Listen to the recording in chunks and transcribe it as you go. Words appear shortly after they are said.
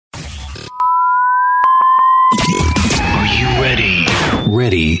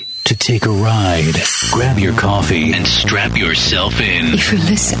ready to take a ride. Grab your coffee and strap yourself in. If you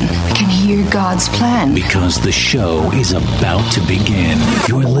listen, you can hear God's plan. Because the show is about to begin.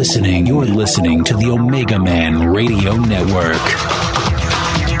 You're listening to the Omegaman Radio Network.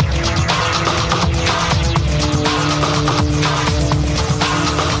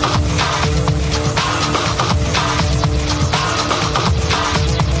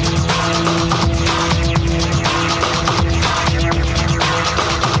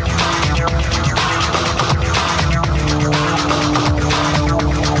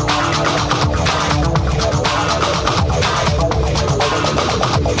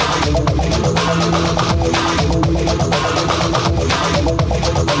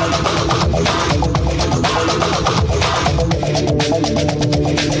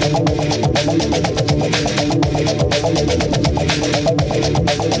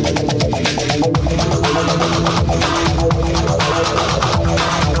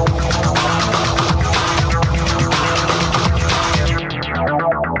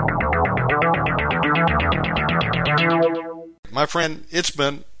 My friend, it's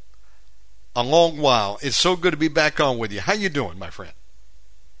been a long while. It's so good to be back on with you. How you doing, my friend?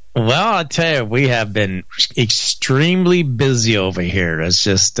 Well, I'll tell you, we have been extremely busy over here. It's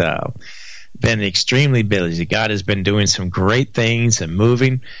just been extremely busy. God has been doing some great things and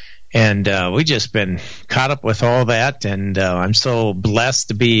moving, and we just been caught up with all that, and I'm so blessed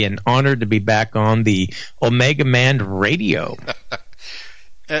to be and honored to be back on the Omegaman Radio.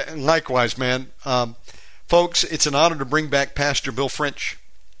 Likewise, man. Folks, it's an honor to bring back Pastor Bill French.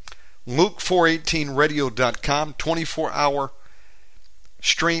 Luke418radio.com, 24-hour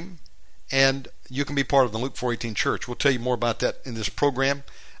stream, and you can be part of the Luke 418 Church. We'll tell you more about that in this program.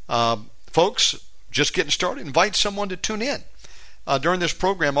 Folks, just getting started. Invite someone to tune in. During this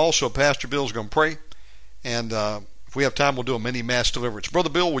program, also, Pastor Bill's going to pray, and if we have time, we'll do a mini mass deliverance. Brother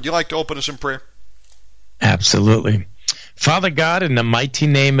Bill, would you like to open us in prayer? Absolutely. Father God, in the mighty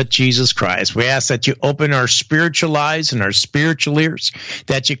name of Jesus Christ, we ask that you open our spiritual eyes and our spiritual ears,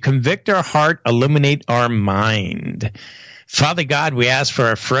 that you convict our heart, illuminate our mind. Father God, we ask for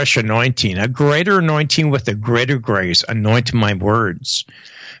a fresh anointing, a greater anointing with a greater grace. Anoint my words.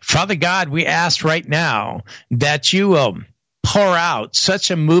 Father God, we ask right now that you will pour out such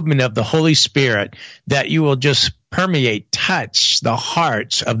a movement of the Holy Spirit that you will just permeate, touch the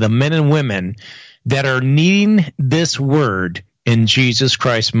hearts of the men and women that are needing this word in Jesus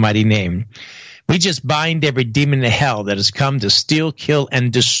Christ's mighty name. We just bind every demon of hell that has come to steal, kill,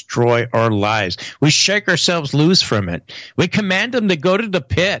 and destroy our lives. We shake ourselves loose from it. We command them to go to the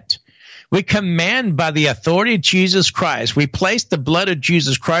pit. We command by the authority of Jesus Christ, we place the blood of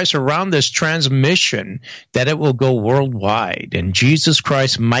Jesus Christ around this transmission that it will go worldwide. In Jesus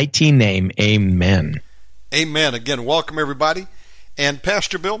Christ's mighty name, amen. Amen. Again, welcome everybody. And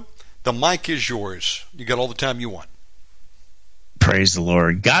Pastor Bill, the mic is yours. You got all the time you want. Praise the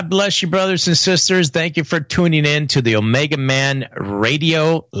Lord. God bless you, brothers and sisters. Thank you for tuning in to the Omegaman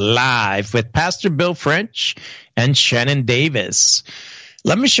Radio Live with Pastor Bill French and Shannon Davis.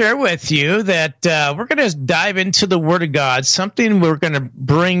 Let me share with you that we're going to dive into the Word of God, something we're going to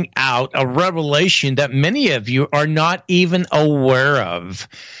bring out, a revelation that many of you are not even aware of.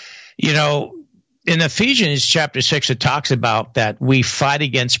 You know, in Ephesians chapter 6, it talks about that we fight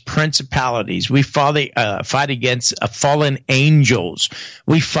against principalities. We fight against fallen angels.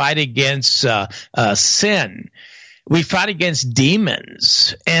 We fight against sin. We fight against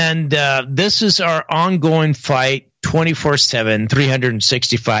demons. And this is our ongoing fight 24/7,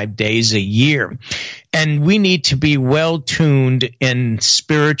 365 days a year. And we need to be well-tuned in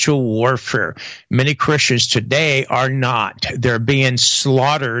spiritual warfare. Many Christians today are not. They're being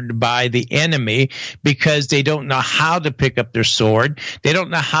slaughtered by the enemy because they don't know how to pick up their sword. They don't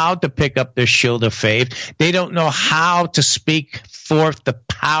know how to pick up their shield of faith. They don't know how to speak forth the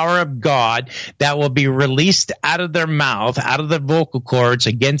power of God that will be released out of their mouth, out of their vocal cords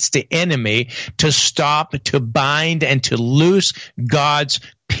against the enemy to stop, to bind, and to loose God's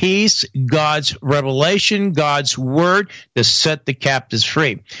peace, God's revelation, God's word to set the captives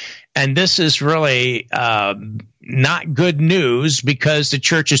free. And this is really not good news because the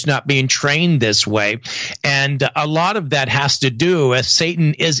church is not being trained this way. And a lot of that has to do with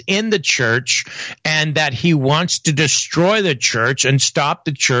Satan is in the church and that he wants to destroy the church and stop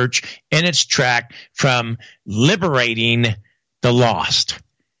the church in its track from liberating the lost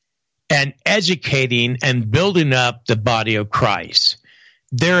and educating and building up the body of Christ.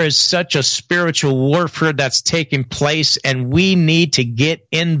 there is such a spiritual warfare that's taking place, and we need to get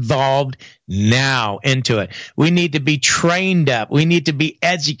involved now into it. We need to be trained up. We need to be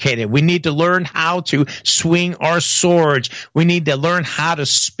educated. We need to learn how to swing our swords. We need to learn how to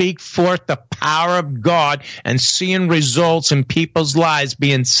speak forth the power of God and seeing results in people's lives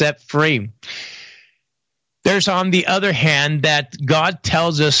being set free. There's, on the other hand, that God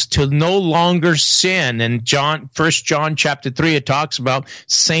tells us to no longer sin. In 1 John chapter 3, it talks about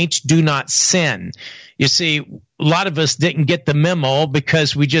saints do not sin. You see, a lot of us didn't get the memo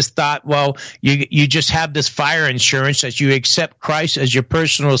because we just thought, well, you just have this fire insurance that you accept Christ as your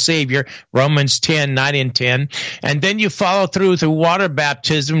personal Savior, Romans 10, 9 and 10. And then you follow through with water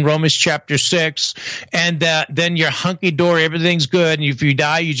baptism, Romans chapter 6. And then you're hunky-dory, everything's good. And if you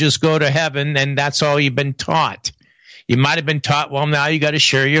die, you just go to heaven. And that's all you've been taught. You might have been taught, well, now you got to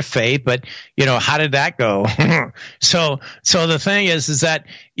share your faith, but, how did that go? So the thing is that,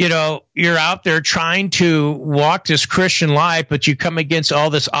 you're out there trying to walk this Christian life, but you come against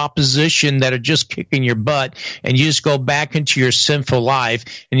all this opposition that are just kicking your butt, and you just go back into your sinful life,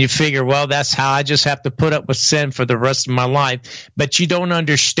 and you figure, well, that's how I just have to put up with sin for the rest of my life. But you don't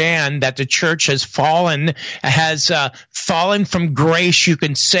understand that the church has fallen from grace, you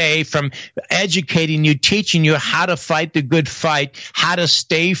can say, from educating you, teaching you how to fight the good fight, how to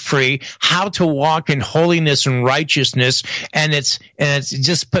stay free, how to walk in holiness and righteousness. And it's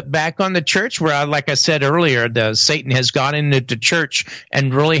just put back on the church where, like I said earlier, Satan has gone into the church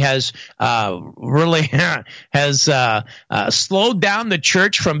and really has slowed down the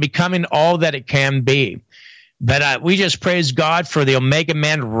church from becoming all that it can be. But we just praise God for the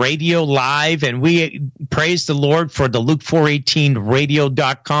Omegaman Radio Live, and we praise the Lord for the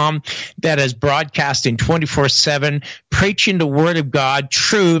Luke418radio.com that is broadcasting 24/7, preaching the Word of God,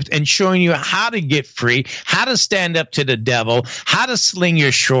 truth, and showing you how to get free, how to stand up to the devil, how to sling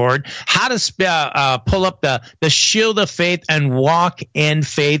your sword, how to pull up the shield of faith and walk in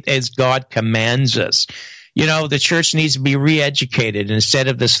faith as God commands us. The church needs to be re-educated instead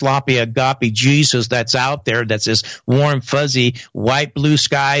of the sloppy agape Jesus that's out there, that's this warm, fuzzy, white, blue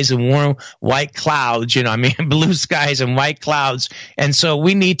skies and warm, white clouds, blue skies and white clouds. And so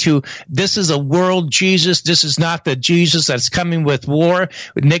we need to, this is a world Jesus. This is not the Jesus that's coming with war.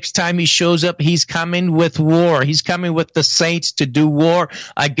 Next time he shows up, he's coming with war. He's coming with the saints to do war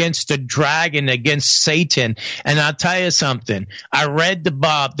against the dragon, against Satan. And I'll tell you something. I read the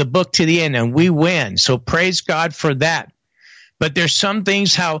book to the end, and we win. So praise God for that. But there's some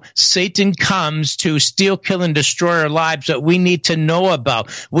things how Satan comes to steal, kill, and destroy our lives that we need to know about.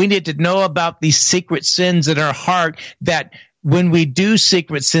 We need to know about these secret sins in our heart, that when we do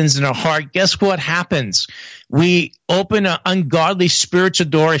secret sins in our heart, guess what happens? We open an ungodly spiritual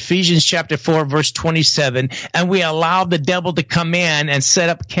door, Ephesians chapter 4, verse 27, and we allow the devil to come in and set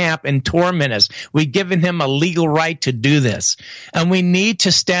up camp and torment us. We've given him a legal right to do this. And we need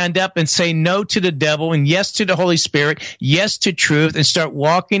to stand up and say no to the devil and yes to the Holy Spirit, yes to truth, and start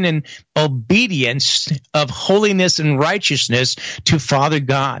walking in obedience of holiness and righteousness to Father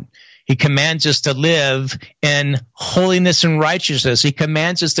God. He commands us to live in holiness and righteousness. He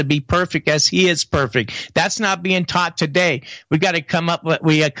commands us to be perfect as he is perfect. That's not being taught today. We come up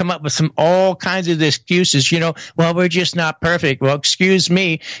with some all kinds of excuses. Well, we're just not perfect. Well, excuse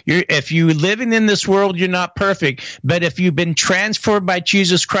me. If you're living in this world, you're not perfect. But if you've been transformed by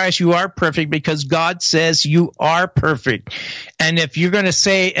Jesus Christ, you are perfect because God says you are perfect. And if you're going to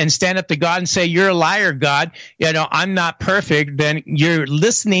say and stand up to God and say, you're a liar, God, I'm not perfect, then you're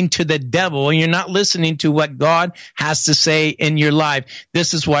listening to the devil and you're not listening to what God has to say in your life.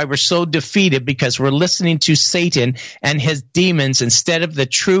 This is why we're so defeated, because we're listening to Satan and his demons instead of the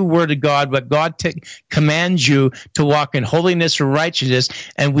true word of God, what God commands you to walk in holiness and righteousness,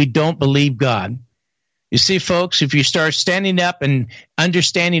 and we don't believe God. You see, folks, if you start standing up and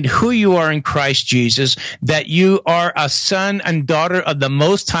understanding who you are in Christ Jesus, that you are a son and daughter of the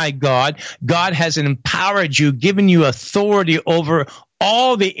Most High God, God has empowered you, given you authority over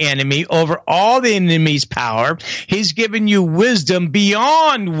all the enemy, over all the enemy's power. He's given you wisdom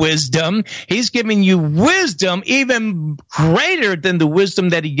beyond wisdom. He's given you wisdom even greater than the wisdom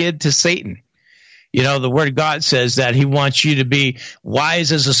that he gave to Satan. The Word of God says that he wants you to be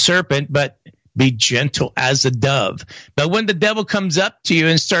wise as a serpent, but be gentle as a dove. But when the devil comes up to you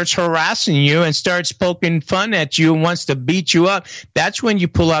and starts harassing you and starts poking fun at you and wants to beat you up, that's when you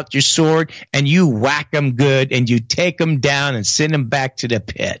pull out your sword and you whack him good and you take him down and send him back to the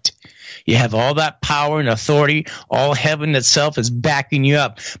pit. You have all that power and authority. All heaven itself is backing you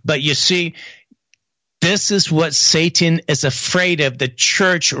up. But you see, this is what Satan is afraid of, the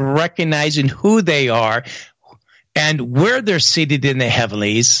church recognizing who they are and where they're seated in the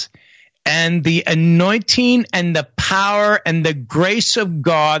heavenlies, and the anointing and the power and the grace of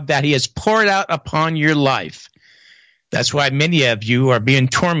God that he has poured out upon your life. That's why many of you are being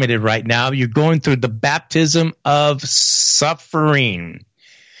tormented right now. You're going through the baptism of suffering.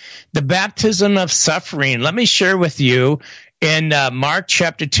 The baptism of suffering. Let me share with you in Mark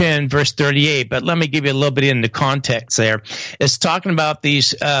chapter 10, verse 38, but let me give you a little bit in the context there. It's talking about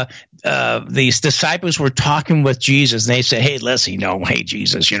these disciples were talking with Jesus, and they said, hey, listen, hey,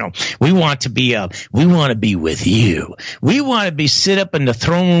 Jesus, we want to be with you. We want to be sit up in the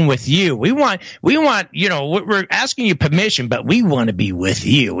throne room with you. We want, we're asking you permission, but we want to be with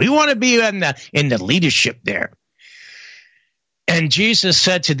you. We want to be in the leadership there. And Jesus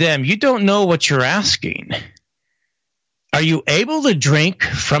said to them, you don't know what you're asking. Are you able to drink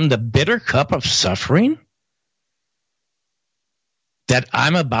from the bitter cup of suffering that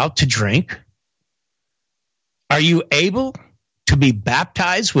I'm about to drink? Are you able to be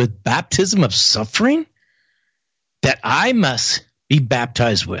baptized with baptism of suffering that I must be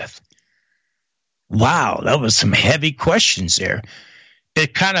baptized with? Wow, that was some heavy questions there.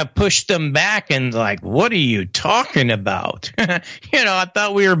 It kind of pushed them back and like, what are you talking about? I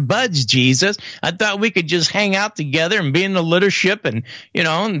thought we were buds, Jesus. I thought we could just hang out together and be in the leadership and,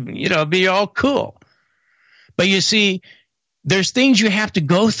 be all cool. But you see, there's things you have to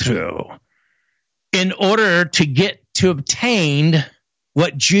go through in order to obtain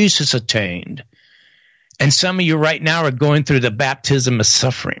what Jesus attained. And some of you right now are going through the baptism of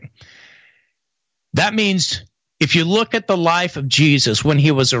suffering. That means if you look at the life of Jesus, when he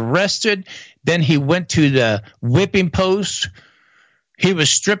was arrested, then he went to the whipping post. He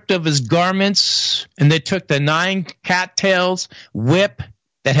was stripped of his garments, and they took the 9 cattails whip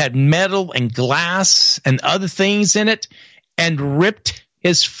that had metal and glass and other things in it and ripped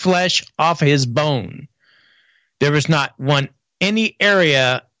his flesh off his bone. There was not any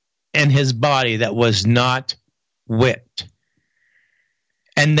area in his body that was not whipped.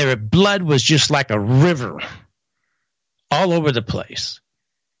 And their blood was just like a river all over the place.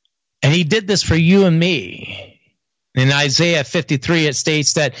 And he did this for you and me. In Isaiah 53, it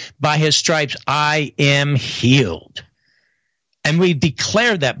states that by his stripes I am healed. And we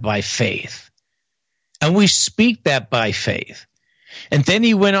declare that by faith. And we speak that by faith. And then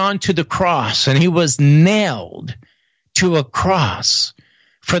he went on to the cross, and he was nailed to a cross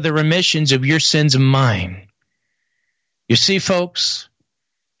for the remissions of your sins and mine. You see, folks,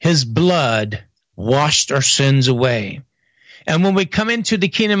 his blood washed our sins away. And when we come into the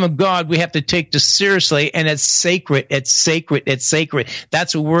kingdom of God, we have to take this seriously, and it's sacred, it's sacred, it's sacred.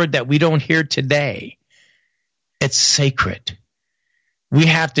 That's a word that we don't hear today. It's sacred. We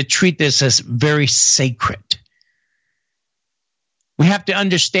have to treat this as very sacred. We have to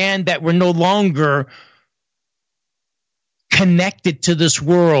understand that we're no longer connected to this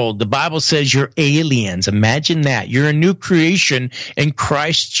world. The Bible says you're aliens. Imagine that. You're a new creation in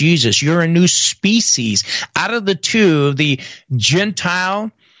Christ Jesus. You're a new species. Out of the two, the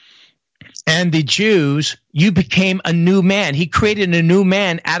Gentile and the Jews, you became a new man. He created a new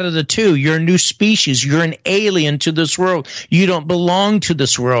man out of the two. You're a new species. You're an alien to this world. You don't belong to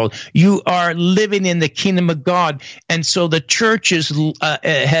this world. You are living in the kingdom of God. And so the church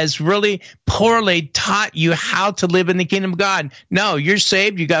has really poorly taught you how to live in the kingdom of God. No, you're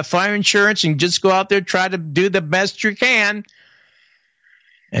saved. You got fire insurance, and just go out there, try to do the best you can.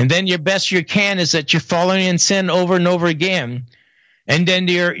 And then your best you can is that you're falling in sin over and over again. And then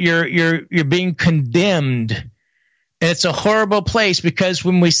you're being condemned. And it's a horrible place, because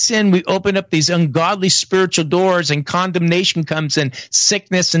when we sin, we open up these ungodly spiritual doors, and condemnation comes in,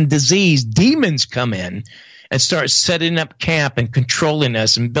 sickness and disease. Demons come in and start setting up camp and controlling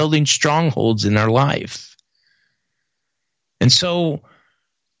us and building strongholds in our life. And so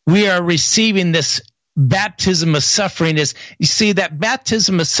we are receiving this baptism of suffering. You see, that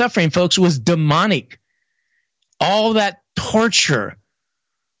baptism of suffering, folks, was demonic. All that torture,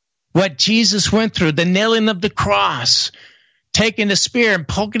 what Jesus went through, the nailing of the cross, taking the spear and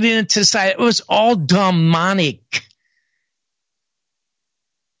poking it into the side, it was all demonic.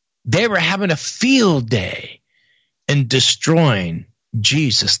 They were having a field day in destroying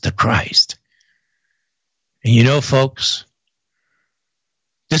Jesus the Christ. And folks,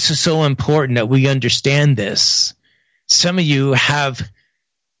 this is so important that we understand this. Some of you have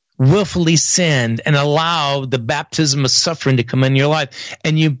willfully sinned and allowed the baptism of suffering to come in your life,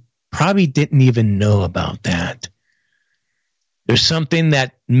 and you probably didn't even know about that. There's something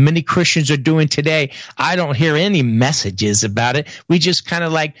that many Christians are doing today. I don't hear any messages about it. We just kind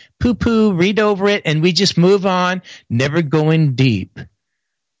of like poo-poo, read over it, and we just move on, never going deep.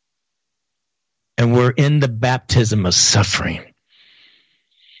 and we're in the baptism of suffering.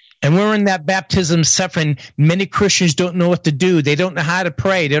 And we're in that baptism of suffering. Many Christians don't know what to do. They don't know how to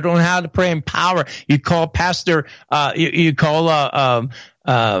pray. They don't know how to pray in power. You call pastor, you call the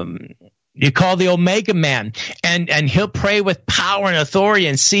Omegaman, and he'll pray with power and authority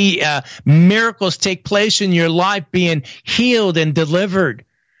and see miracles take place in your life, being healed and delivered.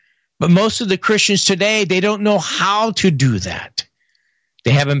 But most of the Christians today, they don't know how to do that. They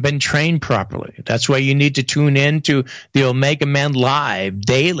haven't been trained properly. That's why you need to tune in to the Omegaman Live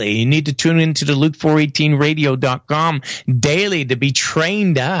daily. You need to tune into the Luke418radio.com daily to be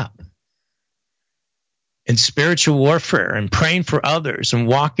trained up in spiritual warfare and praying for others and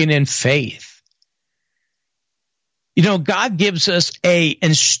walking in faith. You know, God gives us a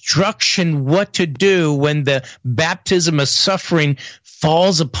instruction what to do when the baptism of suffering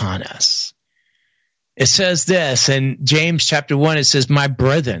falls upon us. It says this in James chapter 1, it says, my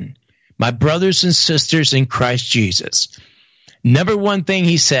brethren, my brothers and sisters in Christ Jesus. Number one thing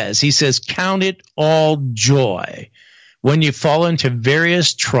he says, count it all joy when you fall into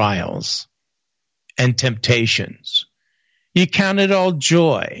various trials and temptations. You count it all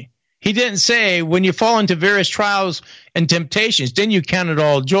joy. He didn't say when you fall into various trials and temptations, then you count it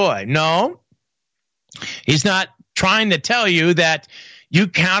all joy. No, he's not trying to tell you that you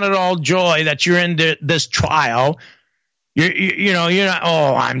count it all joy that you're in this trial. You're not,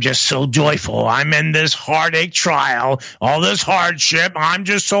 oh, I'm just so joyful. I'm in this heartache trial, all this hardship. I'm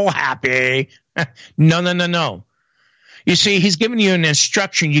just so happy. No. You see, he's giving you an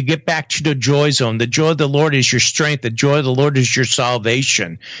instruction. You get back to the joy zone. The joy of the Lord is your strength. The joy of the Lord is your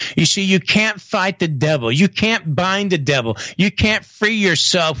salvation. You see, you can't fight the devil. You can't bind the devil. You can't free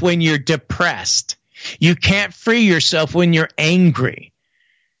yourself when you're depressed. You can't free yourself when you're angry.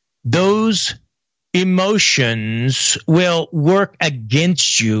 Those emotions will work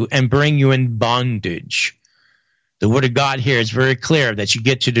against you and bring you in bondage. The word of God here is very clear that you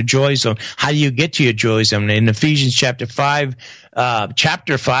get to the joy zone. How do you get to your joy zone? In Ephesians chapter 5,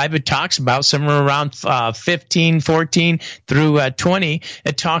 it talks about somewhere around 15, 14 through 20.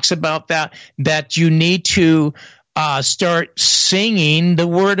 It talks about that you need to start singing the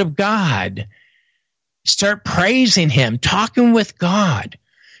word of God. Start praising him, talking with God.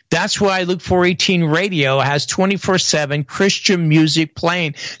 That's why Luke 418 Radio has 24/7 Christian music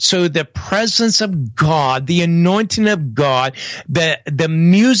playing. So the presence of God, the anointing of God, the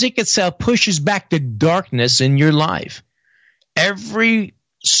music itself pushes back the darkness in your life. Every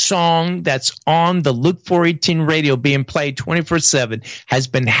song that's on the Luke 418 Radio being played 24/7 has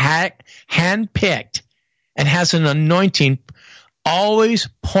been handpicked and has an anointing always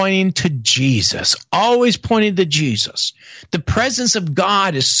pointing to Jesus, always pointing to Jesus. The presence of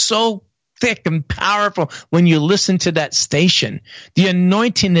God is so thick and powerful when you listen to that station. The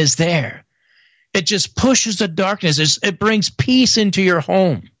anointing is there. It just pushes the darkness. It brings peace into your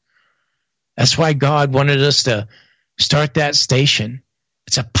home. That's why God wanted us to start that station.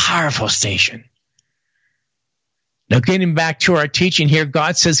 It's a powerful station. Now, getting back to our teaching here,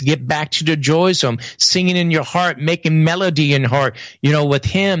 God says get back to the joy zone, singing in your heart, making melody in heart, with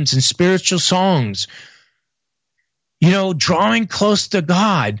hymns and spiritual songs. Drawing close to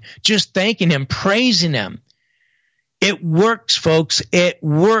God, just thanking him, praising him. It works, folks. It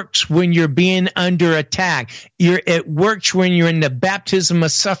works when you're being under attack. It works when you're in the baptism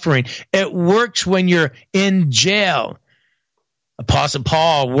of suffering. It works when you're in jail. Apostle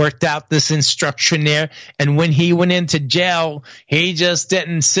Paul worked out this instruction there, and when he went into jail, he just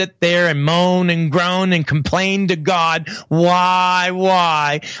didn't sit there and moan and groan and complain to God. Why?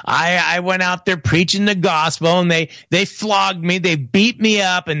 I went out there preaching the gospel, and they flogged me, they beat me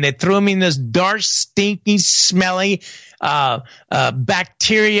up, and they threw me in this dark, stinky, smelly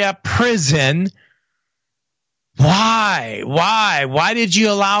bacteria prison. Why? Why did you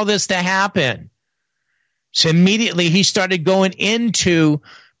allow this to happen? So immediately he started going into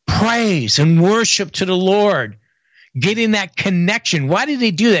praise and worship to the Lord, getting that connection. Why did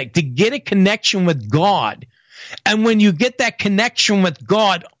he do that? To get a connection with God. And when you get that connection with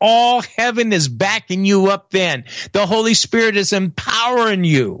God, all heaven is backing you up then. The Holy Spirit is empowering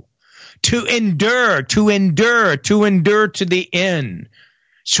you to endure to the end.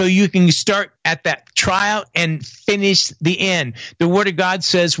 So you can start at that trial and finish the end. The Word of God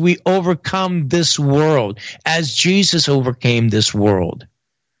says we overcome this world as Jesus overcame this world.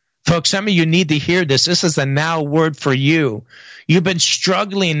 Folks, some of you need to hear this. This is a now word for you. You've been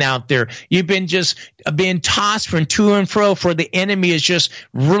struggling out there. You've been just being tossed from to and fro, for the enemy is just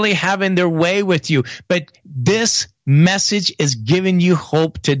really having their way with you. But this message is giving you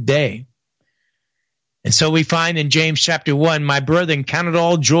hope today. And so we find in James chapter 1, my brethren, count it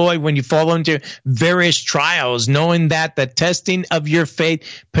all joy when you fall into various trials, knowing that the testing of your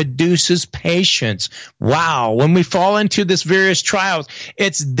faith produces patience. Wow. When we fall into this various trials,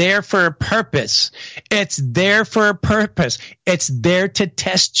 it's there for a purpose. It's there for a purpose. It's there to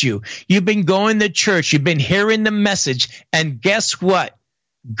test you. You've been going to church. You've been hearing the message. And guess what?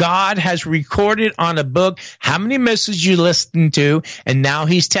 God has recorded on a book how many messages you listened to, and now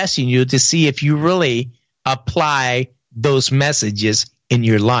he's testing you to see if you really apply those messages in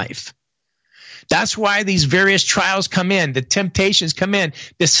your life. That's why these various trials come in, the temptations come in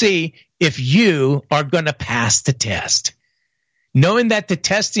to see if you are going to pass the test. Knowing that the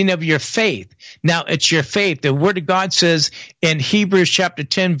testing of your faith, now it's your faith. The Word of God says in Hebrews chapter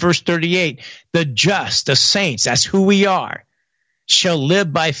 10, verse 38, the just, the saints, that's who we are, shall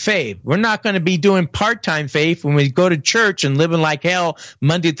live by faith. We're not going to be doing part-time faith when we go to church and living like hell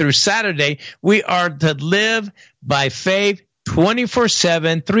Monday through Saturday. We are to live by faith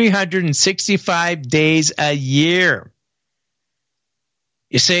 24/7, 365 days a year.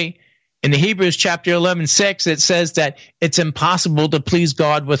 You see, in the Hebrews chapter 11:6, it says that it's impossible to please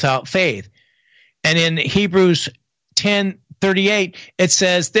God without faith. And in Hebrews 10:38, it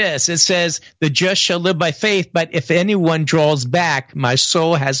says this, it says, the just shall live by faith, but if anyone draws back, my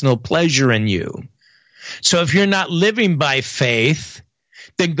soul has no pleasure in you. So if you're not living by faith,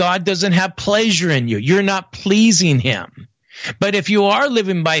 then God doesn't have pleasure in you. You're not pleasing him. But if you are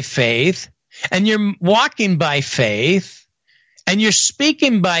living by faith, and you're walking by faith, and you're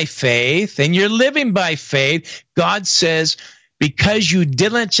speaking by faith, and you're living by faith, God says, because you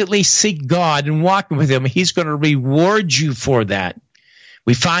diligently seek God and walk with him, he's going to reward you for that.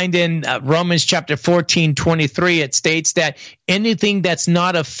 We find in Romans chapter 14:23, it states that anything that's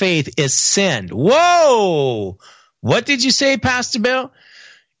not of faith is sin. Whoa! What did you say, Pastor Bill?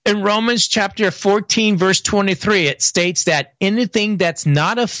 In Romans chapter 14, verse 23, it states that anything that's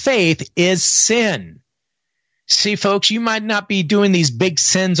not of faith is sin. See, folks, you might not be doing these big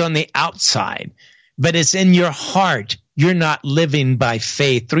sins on the outside, but it's in your heart. You're not living by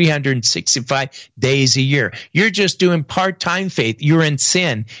faith 365 days a year. You're just doing part-time faith. You're in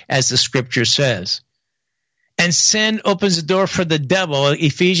sin, as the scripture says. And sin opens the door for the devil.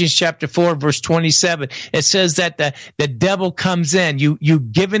 Ephesians chapter 4, verse 27, it says that the devil comes in.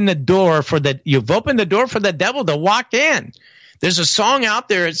 You've opened the door for the devil to walk in. There's a song out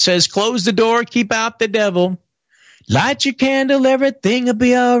there. It says, close the door, keep out the devil. Light your candle, everything will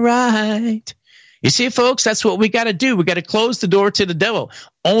be all right. You see, folks, that's what we got to do. We got to close the door to the devil.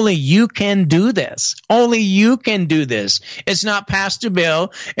 Only you can do this. Only you can do this. It's not Pastor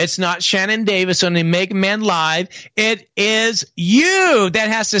Bill. It's not Shannon Davis on the Omegaman Live. It is you that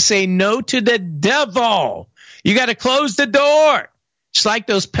has to say no to the devil. You got to close the door. It's like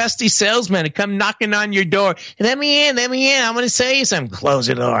those pesky salesmen that come knocking on your door. Let me in. I'm going to say you something. Close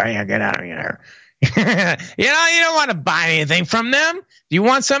the door. Here, get out of here. You don't want to buy anything from them. Do you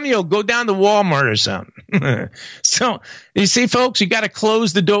want something? You'll go down to Walmart or something. So, you see, folks, you got to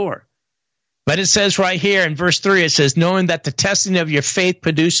close the door. But it says right here in verse 3, it says, knowing that the testing of your faith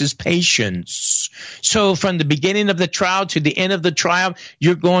produces patience. So from the beginning of the trial to the end of the trial,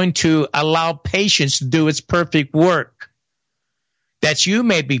 you're going to allow patience to do its perfect work, that you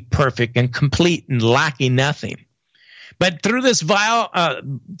may be perfect and complete and lacking nothing. But through this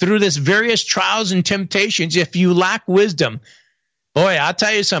various trials and temptations, if you lack wisdom, boy, I'll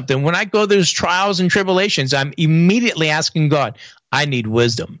tell you something. When I go through those trials and tribulations, I'm immediately asking God, I need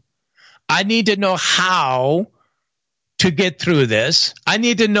wisdom. I need to know how to get through this. I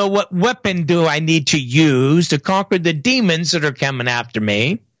need to know what weapon do I need to use to conquer the demons that are coming after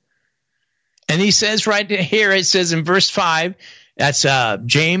me. And he says right here, it says in verse 5, that's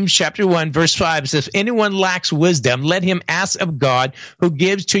James chapter 1, verse 5. It says, if anyone lacks wisdom, let him ask of God, who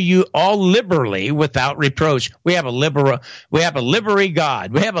gives to you all liberally without reproach. We have a liberal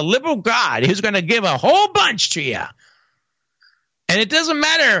God. We have a liberal God who's going to give a whole bunch to you. And it doesn't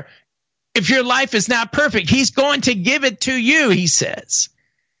matter if your life is not perfect. He's going to give it to you, he says.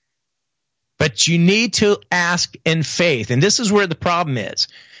 But you need to ask in faith. And this is where the problem is,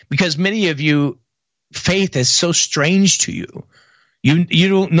 because many of you, faith is so strange to you. You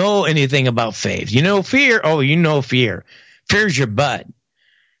don't know anything about faith. You know fear? Oh, you know fear. Fear's your bud.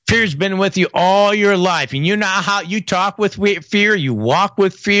 Fear's been with you all your life. And you know how you talk with fear, you walk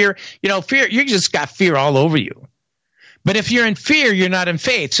with fear. You know, fear, you just got fear all over you. But if you're in fear, you're not in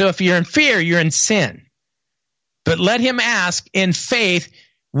faith. So if you're in fear, you're in sin. But let him ask in faith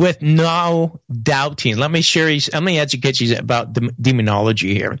with no doubting. Let me educate you about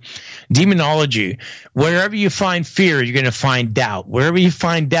demonology here. Demonology, wherever you find fear, you're going to find doubt. Wherever you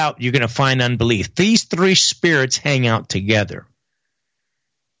find doubt, you're going to find unbelief. These three spirits hang out together.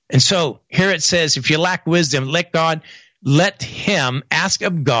 And so here it says, if you lack wisdom, let him ask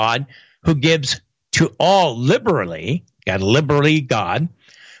of God, who gives to all liberally, God liberally, God,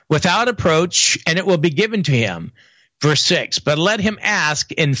 without approach, and it will be given to him. Verse 6, but let him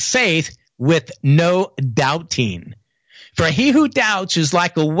ask in faith with no doubting. For he who doubts is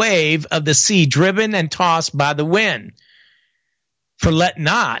like a wave of the sea driven and tossed by the wind. For let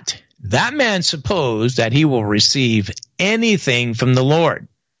not that man suppose that he will receive anything from the Lord.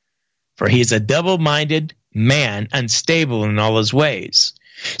 For he is a double-minded man, unstable in all his ways.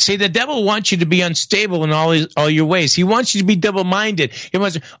 See, the devil wants you to be unstable in all your ways. He wants you to be double-minded. He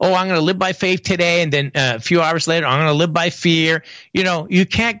wants, I'm going to live by faith today, and then a few hours later, I'm going to live by fear. You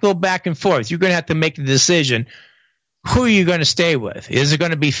can't go back and forth. You're going to have to make the decision. Who are you going to stay with? Is it going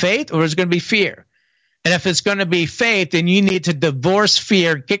to be faith or is it going to be fear? And if it's going to be faith, then you need to divorce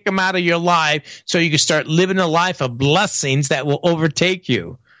fear, kick them out of your life so you can start living a life of blessings that will overtake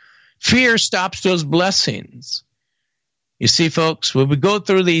you. Fear stops those blessings. You see, folks, when we go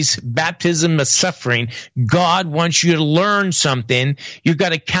through these baptism of suffering, God wants you to learn something. You've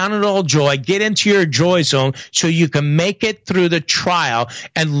got to count it all joy, get into your joy zone so you can make it through the trial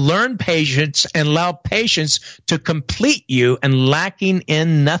and learn patience and allow patience to complete you and lacking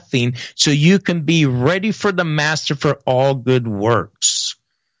in nothing so you can be ready for the master for all good works.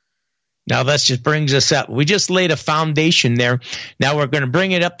 Now, that just brings us up. We just laid a foundation there. Now we're going to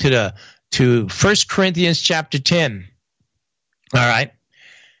bring it up to 1 Corinthians chapter 10. All right.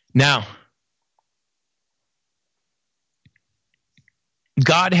 Now,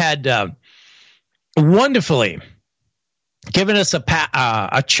 God had wonderfully given us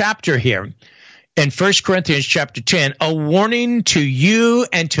a chapter here in 1 Corinthians chapter 10, a warning to you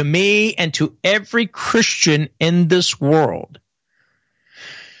and to me and to every Christian in this world.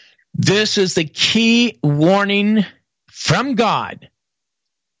 This is the key warning from God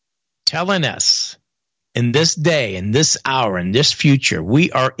telling us, in this day, in this hour, in this future,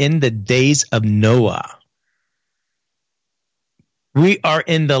 we are in the days of Noah. We are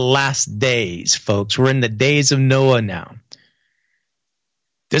in the last days, folks. We're in the days of Noah now.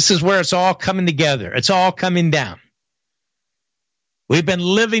 This is where it's all coming together. It's all coming down. We've been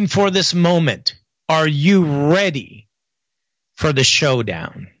living for this moment. Are you ready for the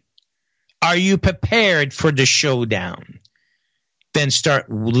showdown? Are you prepared for the showdown? Then start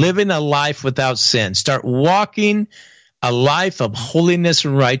living a life without sin. Start walking a life of holiness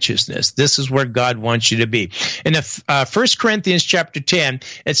and righteousness. This is where God wants you to be. In 1 Corinthians chapter 10,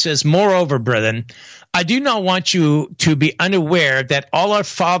 it says, moreover, brethren, I do not want you to be unaware that all our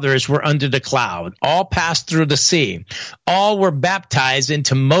fathers were under the cloud, all passed through the sea, all were baptized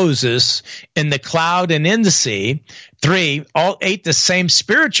into Moses in the cloud and in the sea. 3, all ate the same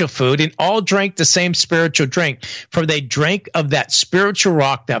spiritual food and all drank the same spiritual drink, for they drank of that spiritual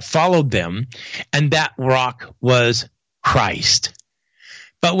rock that followed them, and that rock was Christ.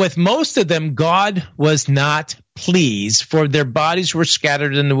 But with most of them, God was not pleased, for their bodies were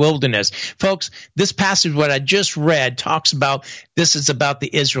scattered in the wilderness. Folks, this passage, what I just read, talks about, this is about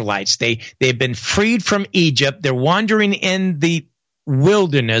the Israelites. They've been freed from Egypt. They're wandering in the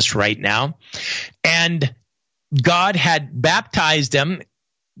wilderness right now. And God had baptized them.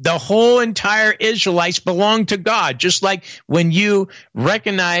 The whole entire Israelites belong to God. Just like when you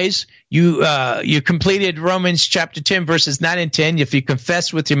recognize you completed Romans chapter 10, verses 9 and 10. If you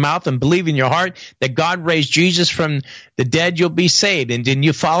confess with your mouth and believe in your heart that God raised Jesus from the dead, you'll be saved. And then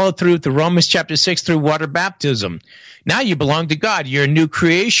you follow through to Romans chapter 6 through water baptism. Now you belong to God. You're a new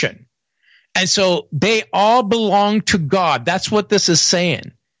creation. And so they all belong to God. That's what this is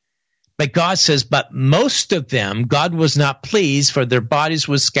saying. But God says, but most of them, God was not pleased, for their bodies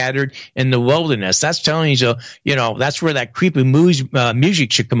was scattered in the wilderness. That's telling you, that's where that creepy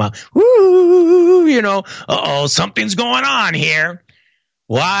music should come out. Woo, something's going on here.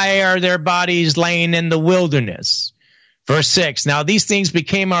 Why are their bodies laying in the wilderness? Verse 6, now these things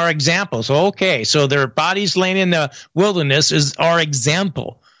became our examples. Okay, so their bodies laying in the wilderness is our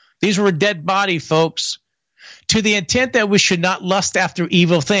example. These were dead bodies, folks. To the intent that we should not lust after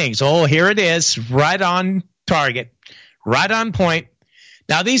evil things. Oh, here it is, right on target, right on point.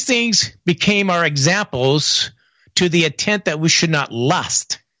 Now, these things became our examples to the intent that we should not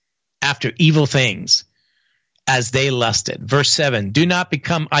lust after evil things as they lusted. Verse 7, do not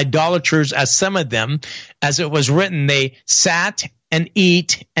become idolaters as some of them, as it was written, they sat and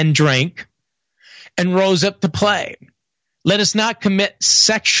eat and drank and rose up to play. Let us not commit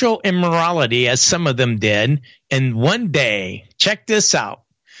sexual immorality as some of them did. In one day, check this out.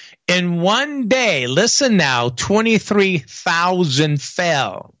 In one day, listen now, 23,000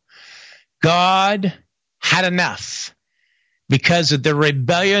 fell. God had enough because of the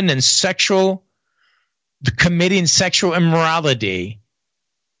rebellion and committing sexual immorality.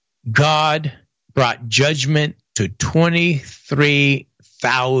 God brought judgment to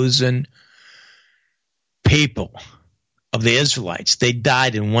 23,000 people of the Israelites. They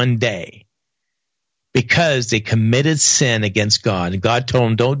died in one day because they committed sin against God. And God told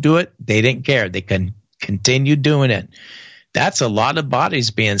them, don't do it. They didn't care. They can continue doing it. That's a lot of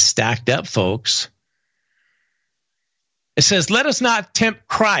bodies being stacked up, folks. It says, let us not tempt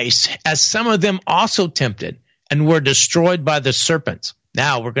Christ as some of them also tempted and were destroyed by the serpents.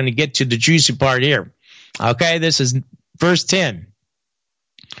 Now we're going to get to the juicy part here. Okay, this is verse 10.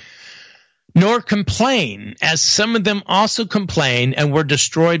 Nor complain, as some of them also complained and were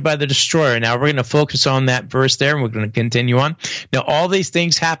destroyed by the destroyer. Now, we're going to focus on that verse there, and we're going to continue on. Now, all these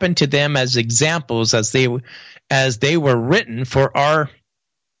things happened to them as examples, as they were written for our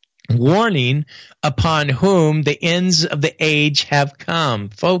warning, upon whom the ends of the age have come.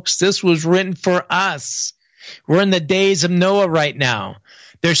 Folks, this was written for us. We're in the days of Noah right now.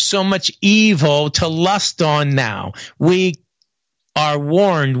 There's so much evil to lust on now. We are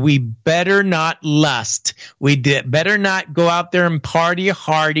warned we better not lust. We better not go out there and party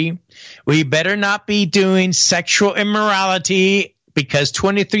hardy. We better not be doing sexual immorality because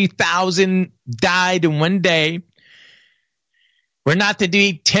 23,000 died in one day. We're not to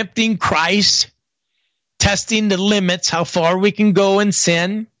be tempting Christ, testing the limits, how far we can go in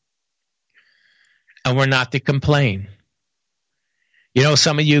sin. And we're not to complain. You know,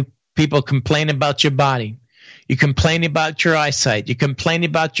 some of you people complain about your body. You complain about your eyesight. You complain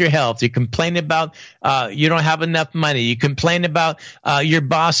about your health. You complain about you don't have enough money. You complain about your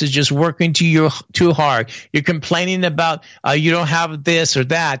boss is just working too hard. You're complaining about you don't have this or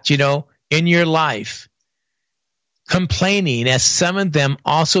that, you know, in your life. Complaining, as some of them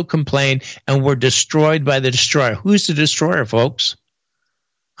also complained and were destroyed by the destroyer. Who's the destroyer, folks?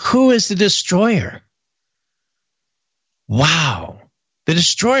 Who is the destroyer? Wow. The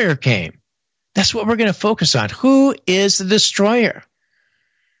destroyer came. That's what we're going to focus on. Who is the destroyer?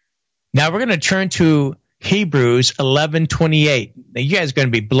 Now we're going to turn to Hebrews 11:28. Now you guys are going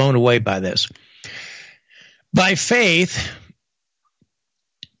to be blown away by this. By faith,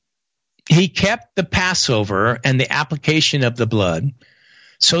 he kept the Passover and the application of the blood,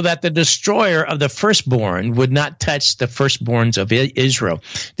 so that the destroyer of the firstborn would not touch the firstborns of Israel.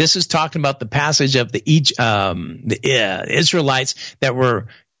 This is talking about the passage of the Israelites that were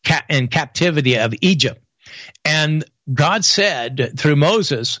in captivity of Egypt. And God said through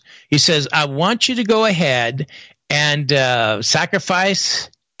Moses, he says, I want you to go ahead and sacrifice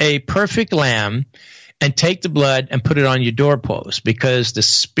a perfect lamb and take the blood and put it on your doorpost, because the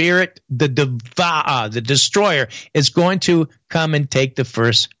spirit, the destroyer, is going to come and take the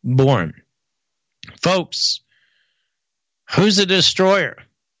firstborn. Folks, who's the destroyer?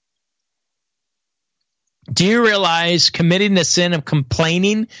 Do you realize committing the sin of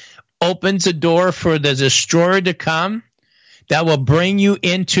complaining opens the door for the destroyer to come that will bring you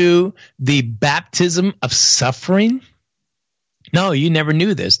into the baptism of suffering? No, you never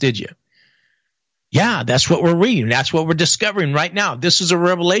knew this, did you? Yeah, that's what we're reading. That's what we're discovering right now. This is a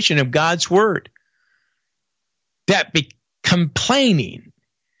revelation of God's word. That complaining.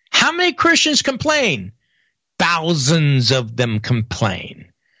 How many Christians complain? Thousands of them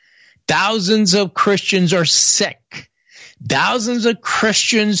complain. Thousands of Christians are sick. Thousands of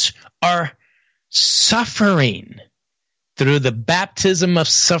Christians are suffering through the baptism of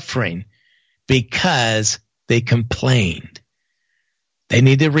suffering because they complained. They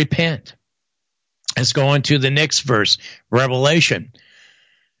need to repent. Let's go on to the next verse, Revelation.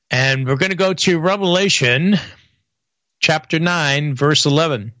 And we're going to go to Revelation chapter 9, verse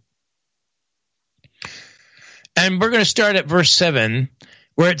 11. And we're going to start at verse 7,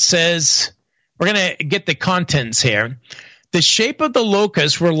 where it says, we're going to get the contents here. The shape of the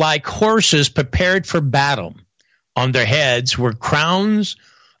locusts were like horses prepared for battle. On their heads were crowns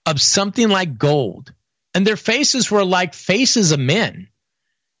of something like gold, and their faces were like faces of men.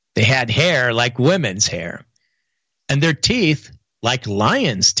 They had hair like women's hair, and their teeth like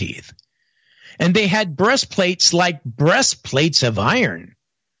lions' teeth. And they had breastplates like breastplates of iron.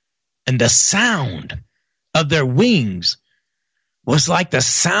 And the sound of their wings was like the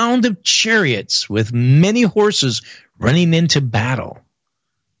sound of chariots with many horses running into battle.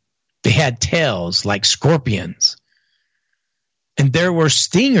 They had tails like scorpions, and there were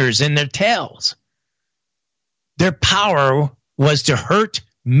stingers in their tails. Their power was to hurt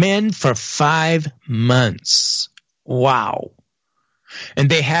men for 5 months. Wow. And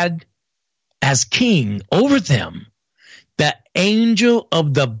they had as king over them the angel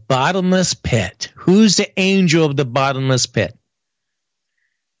of the bottomless pit. Who's the angel of the bottomless pit?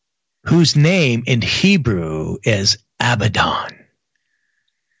 Whose name in Hebrew is Abaddon.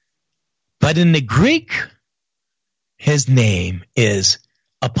 But in the Greek, his name is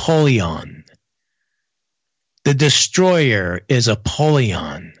Apollyon. The destroyer is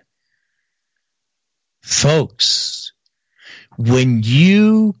Apollyon. Folks, when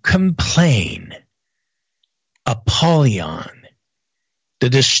you complain, Apollyon,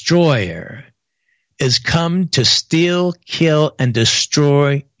 the destroyer, is come to steal, kill, and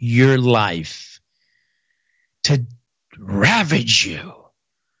destroy your life, to ravage you,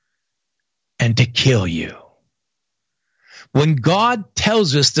 and to kill you. When God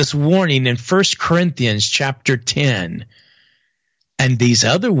tells us this warning in 1 Corinthians chapter 10 and these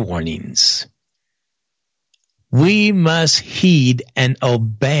other warnings, we must heed and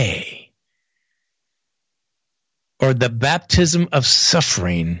obey, or the baptism of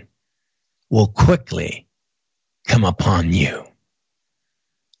suffering will quickly come upon you.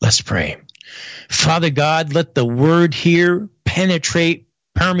 Let's pray. Father God, let the word here penetrate,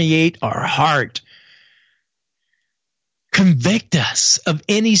 permeate our heart. Convict us of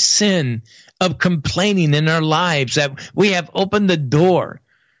any sin of complaining in our lives, that we have opened the door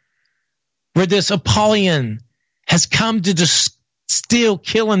where this Apollyon has come to steal,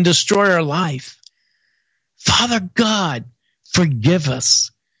 kill, and destroy our life. Father God, forgive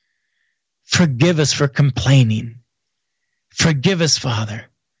us. Forgive us for complaining. Forgive us, Father.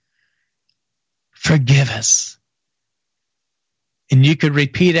 Forgive us. And you could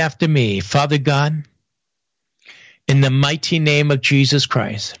repeat after me. Father God, in the mighty name of Jesus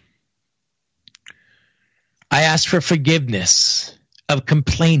Christ, I ask for forgiveness of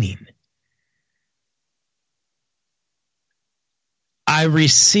complaining. I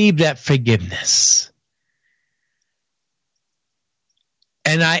receive that forgiveness.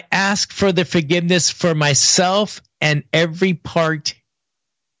 And I ask for the forgiveness for myself and every part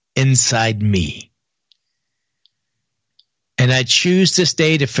inside me. And I choose this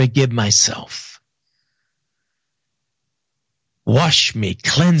day to forgive myself. Wash me,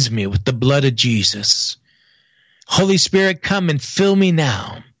 cleanse me with the blood of Jesus. Holy Spirit, come and fill me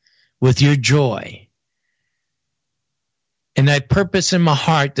now with your joy. And I purpose in my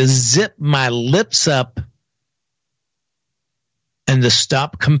heart to zip my lips up and to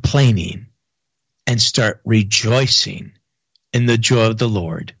stop complaining and start rejoicing in the joy of the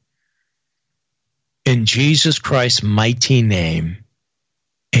Lord. In Jesus Christ's mighty name,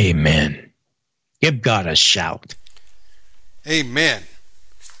 amen. Give God a shout. Amen.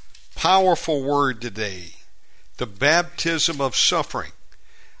 Powerful word today. The baptism of suffering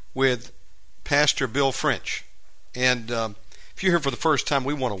with Pastor Bill French. And if you're here for the first time,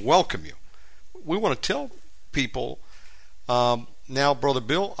 we want to welcome you. We want to tell people now, Brother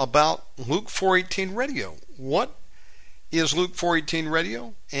Bill, about Luke 4:18 Radio. What is Luke 4:18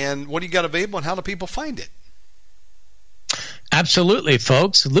 Radio, and what do you got available, and how do people find it? Absolutely,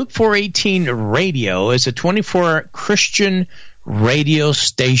 folks. Luke 4:18 Radio is a 24-hour Christian radio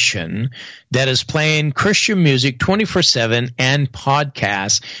station that is playing Christian music 24/7 and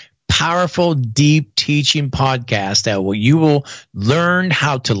podcasts. Powerful, deep teaching podcast that you will learn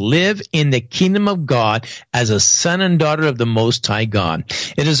how to live in the kingdom of God as a son and daughter of the Most High God.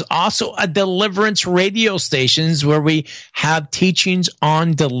 It is also a deliverance radio station where we have teachings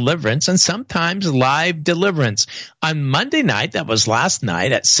on deliverance and sometimes live deliverance. On Monday night, that was last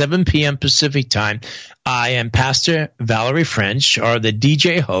night at 7 p.m. Pacific time, I am Pastor Valerie French, or the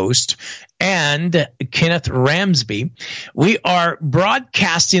DJ host, and Kenneth Ramsby. We are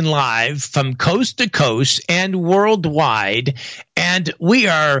broadcasting live from coast to coast and worldwide, and we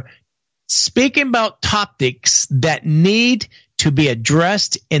are speaking about topics that need to be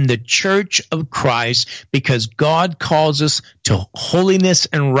addressed in the Church of Christ, because God calls us to holiness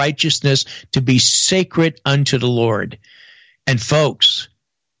and righteousness, to be sacred unto the Lord. And folks,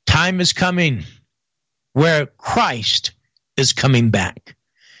 time is coming where Christ is coming back.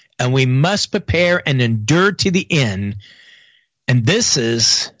 And we must prepare and endure to the end. And this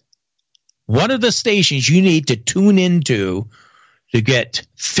is one of the stations you need to tune into to get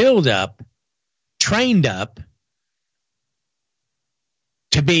filled up, trained up,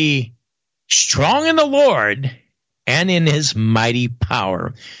 to be strong in the Lord and in his mighty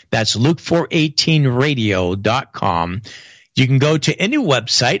power. That's Luke418radio.com. You can go to any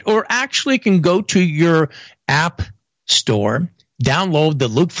website, or actually can go to your app store, download the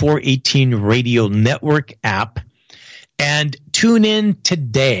Luke 418 Radio Network app, And tune in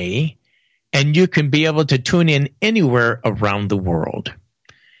today, and you can be able to tune in anywhere around the world.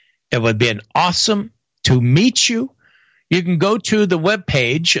 It would be awesome to meet you. You can go to the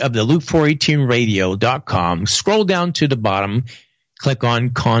webpage of the Luke418radio.com, scroll down to the bottom, click on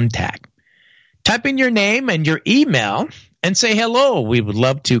Contact. Type in your name and your email and say hello. We would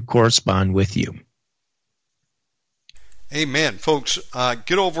love to correspond with you. Amen. Folks,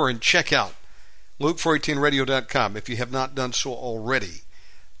 get over and check out Luke418radio.com if you have not done so already.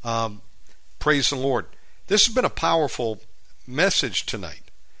 Praise the Lord. This has been a powerful message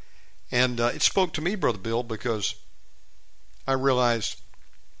tonight. And it spoke to me, Brother Bill, because I realized,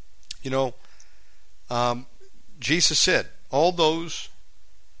 Jesus said, the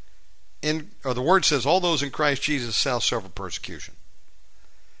word says, all those in Christ Jesus shall suffer persecution.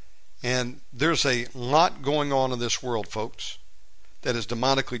 And there's a lot going on in this world, folks, that is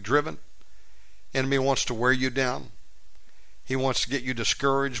demonically driven. Enemy wants to wear you down. He wants to get you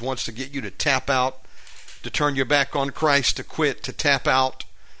discouraged, wants to get you to tap out, to turn your back on Christ, to quit, to tap out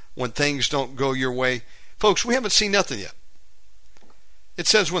when things don't go your way. Folks, we haven't seen nothing yet. It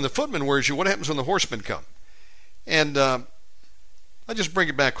says when the footman wears you, what happens when the horsemen come? And I just bring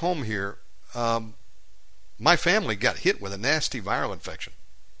it back home here. My family got hit with a nasty viral infection.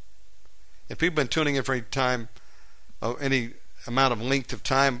 If people have been tuning in for any time, any amount of length of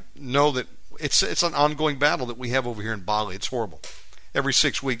time, know that it's an ongoing battle that we have over here in Bali. It's horrible. Every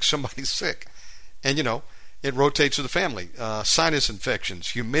 6 weeks, somebody's sick. And, it rotates with the family. Sinus infections,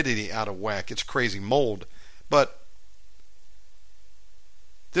 humidity out of whack. It's crazy. Mold. But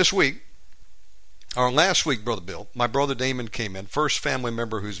this week, or last week, Brother Bill, my brother Damon came in, first family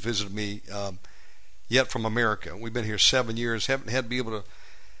member who's visited me yet from America. We've been here 7 years, haven't had to be able to,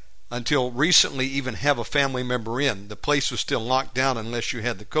 until recently, even have a family member in. The place was still locked down unless you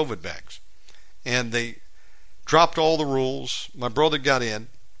had the COVID vax. And they dropped all the rules. My brother got in,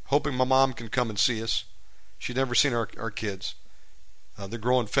 hoping my mom can come and see us. She'd never seen our kids. They're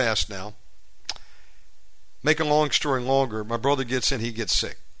growing fast now. Make a long story longer, my brother gets in, he gets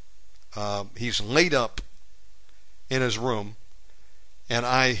sick. He's laid up in his room, and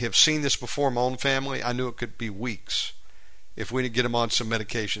I have seen this before in my own family. I knew it could be weeks if we didn't get him on some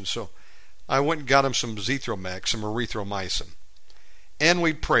medication. So I went and got him some Zithromax, some erythromycin. And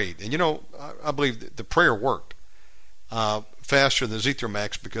we prayed. And I believe the prayer worked faster than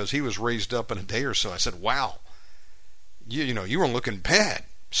Zithromax because he was raised up in a day or so. I said, wow, you were looking bad,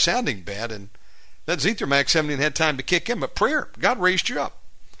 sounding bad, and that Zithromax haven't even had time to kick in. But prayer, God raised you up.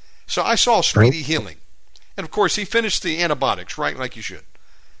 So I saw speedy healing. And of course, he finished the antibiotics, right, like you should.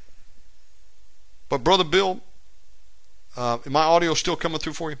 But Brother Bill, my audio still coming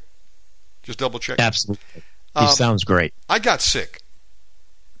through for you? Just double check. Absolutely. He sounds great. I got sick.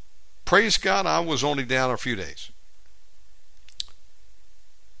 Praise God, I was only down a few days.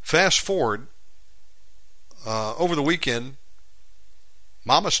 Fast forward, over the weekend,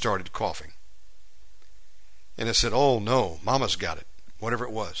 Mama started coughing. And I said, oh no, Mama's got it, whatever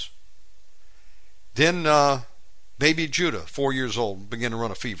it was. Then baby Judah, 4 years old, began to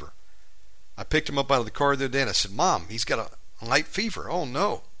run a fever. I picked him up out of the car the other day and I said, Mom, he's got a light fever. Oh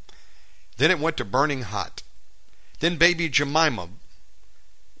no. Then it went to burning hot. Then baby Jemima,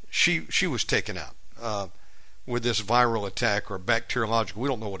 she was taken out with this viral attack or bacteriological. We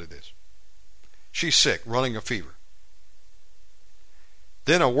don't know what it is. She's sick, running a fever.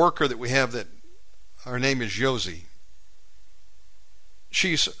 Then a worker that we have that her name is Yosie.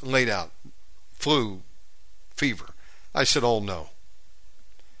 She's laid out, flu, fever. I said, oh no.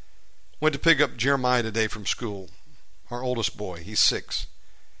 Went to pick up Jeremiah today from school, our oldest boy. He's 6.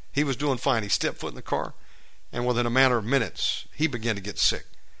 He was doing fine. He stepped foot in the car, and within a matter of minutes, he began to get sick.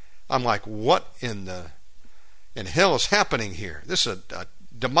 I'm like, what in hell is happening here? This is a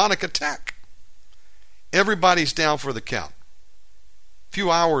demonic attack. Everybody's down for the count. A few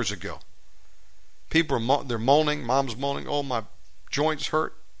hours ago, people they're moaning. Mom's moaning. Oh, my joints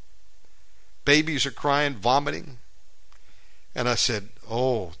hurt. Babies are crying, vomiting. And I said,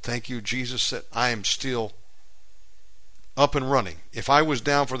 oh, thank you, Jesus, that I am still up and running. If I was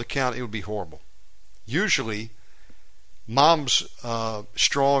down for the count, it would be horrible. Usually, Mom's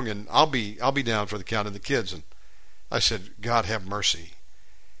strong, and I'll be down for the count of the kids. And I said, God have mercy.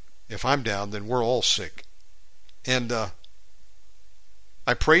 If I'm down, then we're all sick. And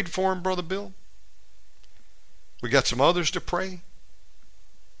I prayed for him, Brother Bill. We got some others to pray.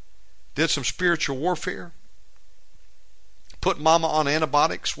 Did some spiritual warfare. Put Mama on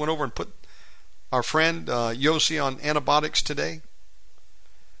antibiotics. Went over and put our friend Yosie on antibiotics today.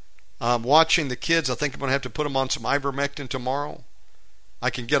 Watching the kids. I think I'm going to have to put them on some ivermectin tomorrow. I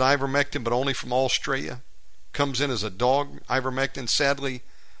can get ivermectin, but only from Australia. comes in as a dog, ivermectin. Sadly,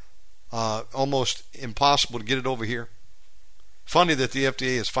 almost impossible to get it over here. Funny that the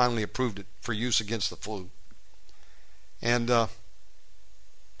FDA has finally approved it for use against the flu. And I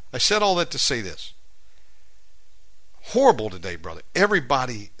said all that to say this. Horrible today, brother.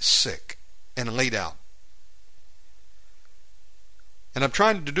 Everybody sick and laid out. And I'm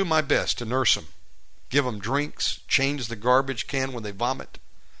trying to do my best to nurse them. Give them drinks, change the garbage can when they vomit,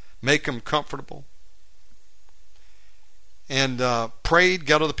 make them comfortable. And prayed,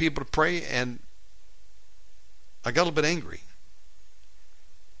 got other people to pray, and I got a little bit angry.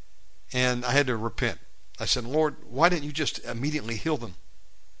 And I had to repent. I said, Lord, why didn't you just immediately heal them?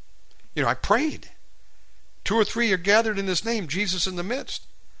 You know, I prayed. 2 or 3 are gathered in His name, Jesus in the midst.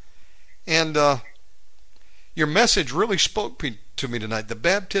 And your message really spoke to me tonight, the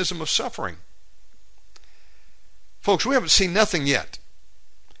baptism of suffering. Folks, we haven't seen nothing yet.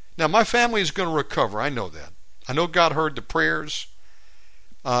 Now, my family is going to recover. I know that. I know God heard the prayers.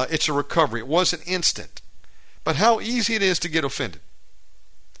 It's a recovery. It wasn't instant. But how easy it is to get offended.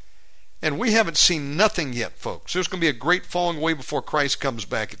 And we haven't seen nothing yet, folks. There's going to be a great falling away before Christ comes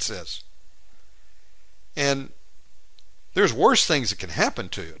back, it says. And there's worse things that can happen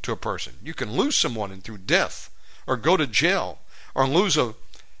to a person. You can lose someone through death, or go to jail, or lose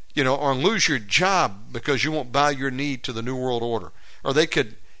your job because you won't bow your knee to the New World Order. Or they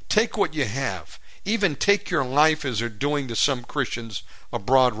could take what you have, even take your life, as they're doing to some Christians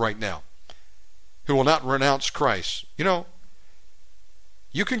abroad right now who will not renounce Christ. You know,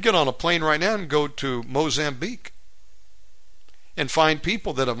 you can get on a plane right now and go to Mozambique and find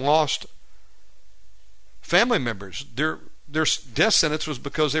people that have lost family members. Their death sentence was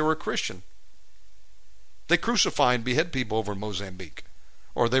because they were a Christian. They crucify and behead people over in Mozambique.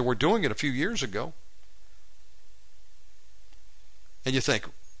 Or they were doing it a few years ago. And you think,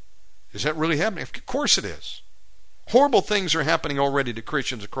 is that really happening? Of course it is. Horrible things are happening already to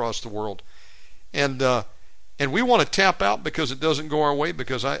Christians across the world. And we want to tap out because it doesn't go our way,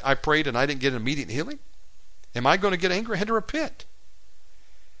 because I prayed and I didn't get an immediate healing? Am I going to get angry? I had to repent.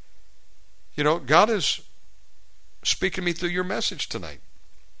 You know, God is speaking to me through your message tonight.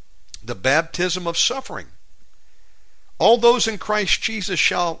 The baptism of suffering. All those in Christ Jesus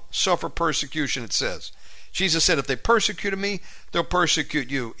shall suffer persecution, it says. Jesus said, if they persecuted me, they'll persecute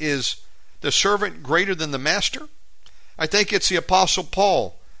you. Is the servant greater than the master? I think it's the Apostle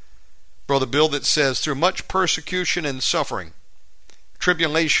Paul, Brother Bill, that says, through much persecution and suffering,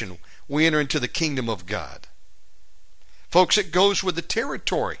 tribulation, we enter into the kingdom of God. Folks, it goes with the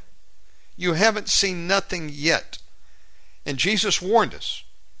territory. You haven't seen nothing yet. And Jesus warned us.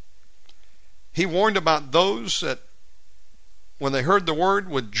 He warned about those that, when they heard the word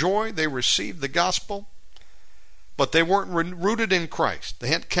with joy, they received the gospel, but they weren't rooted in Christ. They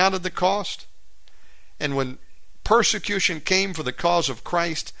hadn't counted the cost. And when persecution came for the cause of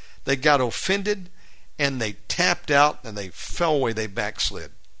Christ, they got offended and they tapped out and they fell away, they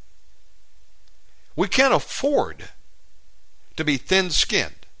backslid. We can't afford to be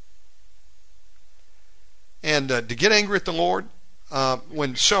thin-skinned and to get angry at the Lord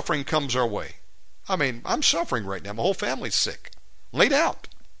when suffering comes our way. I mean, I'm suffering right now. My whole family's sick, laid out.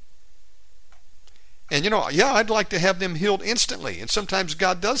 And I'd like to have them healed instantly. And sometimes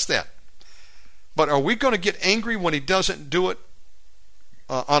God does that. But are we going to get angry when He doesn't do it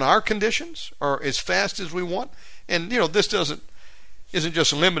on our conditions or as fast as we want? And, this isn't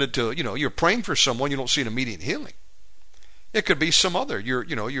just limited to, you're praying for someone, you don't see an immediate healing. It could be some other.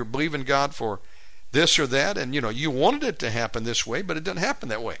 You're believing God for this or that, and, you wanted it to happen this way, but it doesn't happen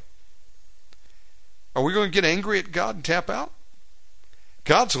that way. Are we going to get angry at God and tap out?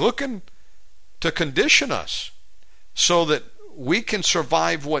 God's looking to condition us so that we can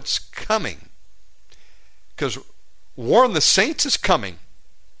survive what's coming. Because war on the saints is coming.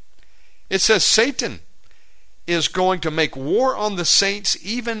 It says Satan is going to make war on the saints,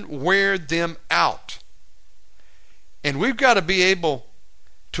 even wear them out. And we've got to be able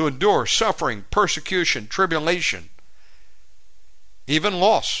to endure suffering, persecution, tribulation, even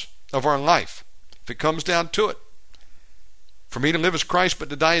loss of our life. If it comes down to it, for me to live as Christ, but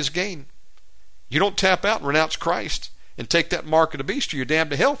to die as gain. You don't tap out and renounce Christ and take that mark of the beast, or you're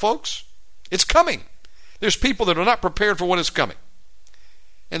damned to hell, folks. It's coming. There's people that are not prepared for what is coming.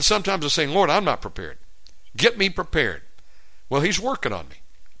 And sometimes they're saying, Lord, I'm not prepared. Get me prepared. Well, He's working on me.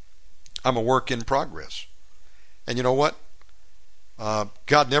 I'm a work in progress. And you know what?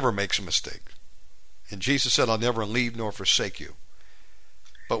 God never makes a mistake. And Jesus said, I'll never leave nor forsake you.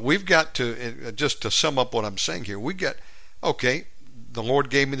 But we've got to, just to sum up what I'm saying here, the Lord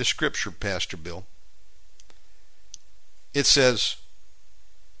gave me the scripture, Pastor Bill. It says,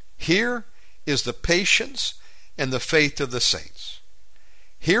 here is the patience and the faith of the saints.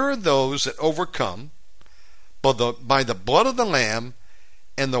 Here are those that overcome by the blood of the Lamb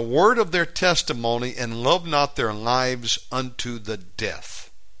and the word of their testimony, and love not their lives unto the death.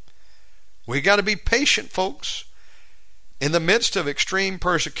 We got to be patient, folks. In the midst of extreme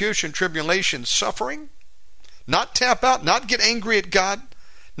persecution, tribulation, suffering, not tap out, not get angry at God,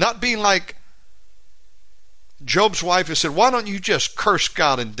 not be like Job's wife who said, "Why don't you just curse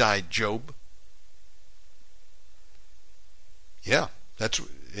God and die, Job?" Yeah,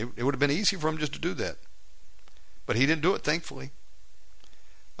 it would have been easy for him just to do that. But he didn't do it, thankfully.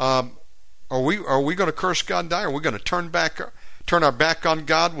 Are we going to curse God and die? Are we going to turn our back on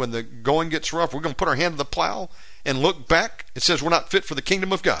God when the going gets rough? We're going to put our hand to the plow and look back? It says we're not fit for the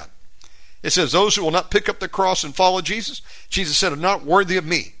kingdom of God. It says those who will not pick up the cross and follow Jesus, Jesus said, are not worthy of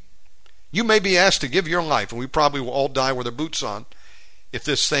me. You may be asked to give your life, and we probably will all die with our boots on if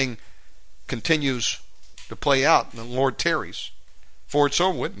this thing continues to play out and the Lord tarries. For it's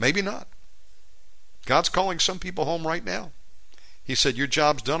over with, maybe not. God's calling some people home right now. He said, your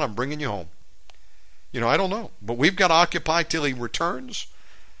job's done, I'm bringing you home. I don't know. But we've got to occupy till he returns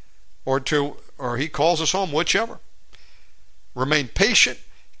or he calls us home, whichever. Remain patient,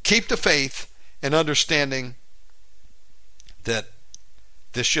 keep the faith, and understanding that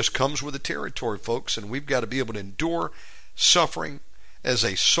this just comes with the territory, folks, and we've got to be able to endure suffering as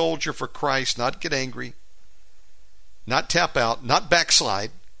a soldier for Christ, not get angry, not tap out, not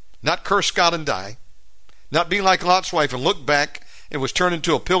backslide, not curse God and die, not be like Lot's wife and look back and was turned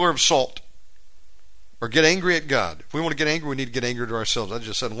into a pillar of salt, or get angry at God. If we want to get angry, we need to get angry to ourselves. I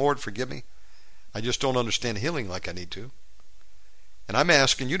just said, Lord, forgive me. I just don't understand healing like I need to. And I'm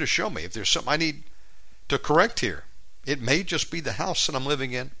asking you to show me if there's something I need to correct here. It may just be the house that I'm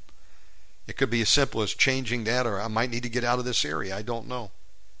living in. It could be as simple as changing that, or I might need to get out of this area. I don't know.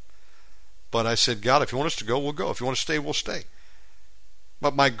 But I said, God, if you want us to go, we'll go. If you want to stay, we'll stay.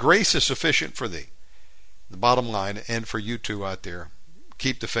 But my grace is sufficient for thee. The bottom line, and for you two out there.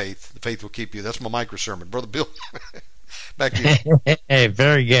 Keep the faith. The faith will keep you. That's my micro sermon. Brother Bill, back to you. Hey,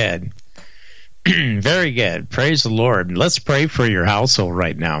 very good. Very good. Praise the Lord. Let's pray for your household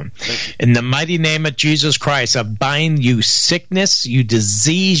right now. In the mighty name of Jesus Christ, I bind you sickness, you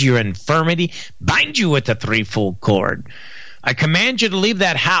disease, your infirmity, bind you with the threefold cord. I command you to leave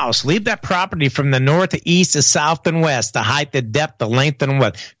that house, leave that property from the north, the east, the south, and west, the height, the depth, the length, and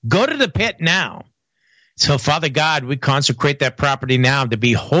width. Go to the pit now. So, Father God, we consecrate that property now to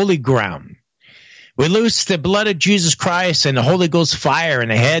be holy ground. We loose the blood of Jesus Christ and the Holy Ghost fire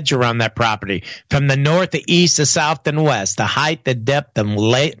and a hedge around that property from the north, the east, the south, and west, the height, the depth, and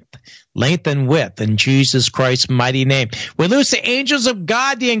length and width, in Jesus Christ's mighty name. We loose the angels of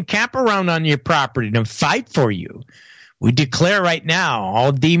God to encamp around on your property and fight for you. We declare right now,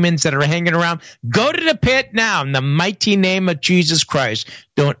 all demons that are hanging around, go to the pit now in the mighty name of Jesus Christ.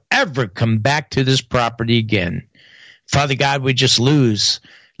 Don't ever come back to this property again. Father God, we just loose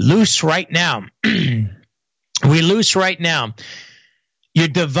right now. We loose right now your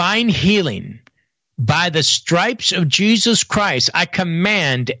divine healing. By the stripes of Jesus Christ, I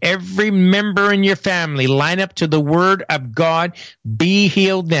command every member in your family, line up to the word of God, be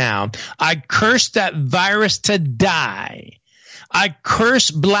healed now. I curse that virus to die. I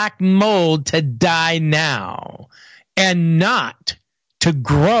curse black mold to die now and not to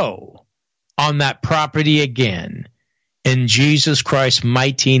grow on that property again. In Jesus Christ's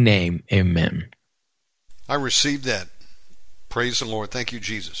mighty name, amen. I received that. Praise the Lord. Thank you,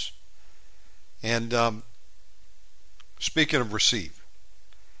 Jesus. And speaking of receive,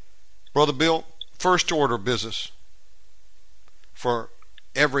 Brother Bill, first order of business for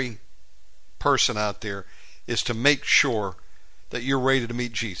every person out there is to make sure that you're ready to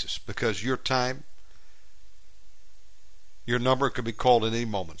meet Jesus, because your time, your number could be called at any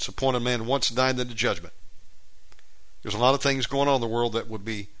moment. It's appointed man once died, then the judgment. There's a lot of things going on in the world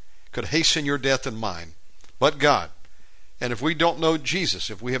that could hasten your death and mine, but God. And if we don't know Jesus,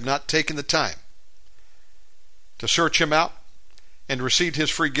 if we have not taken the time to search him out and received his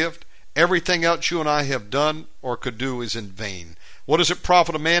free gift, everything else you and I have done or could do is in vain. What does it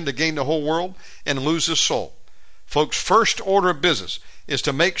profit a man to gain the whole world and lose his soul? Folks, first order of business is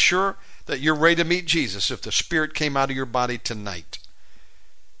to make sure that you're ready to meet Jesus if the Spirit came out of your body tonight.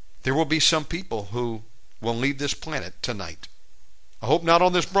 There will be some people who will leave this planet tonight. I hope not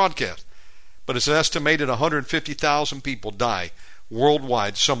on this broadcast, but it's estimated 150,000 people die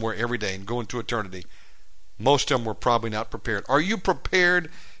worldwide somewhere every day and go into eternity. Most of them were probably not prepared. Are you prepared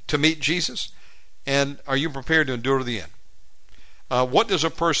to meet Jesus? And are you prepared to endure to the end? What does a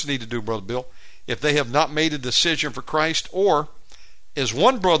person need to do, Brother Bill, if they have not made a decision for Christ? Or, as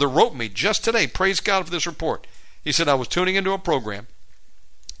one brother wrote me just today, praise God for this report, He said, I was tuning into a program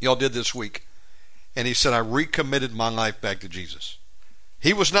y'all did this week, and he said, I recommitted my life back to Jesus.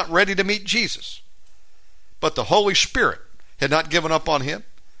 He was not ready to meet Jesus, but the Holy Spirit had not given up on him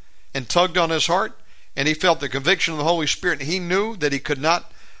and tugged on his heart, and he felt the conviction of the Holy Spirit, and he knew that he could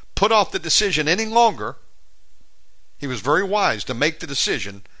not put off the decision any longer. He was very wise to make the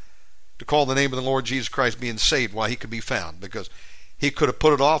decision to call the name of the Lord Jesus Christ being saved while he could be found, because he could have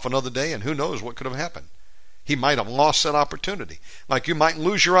put it off another day, and who knows what could have happened. He might have lost that opportunity. Like you might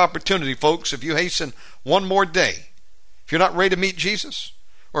lose your opportunity, folks, if you hasten one more day. If you're not ready to meet Jesus,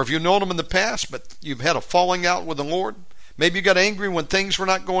 or if you've known him in the past, but you've had a falling out with the Lord, maybe you got angry when things were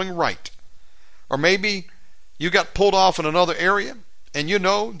not going right, or maybe you got pulled off in another area, and you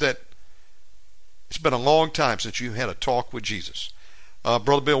know that it's been a long time since you had a talk with Jesus.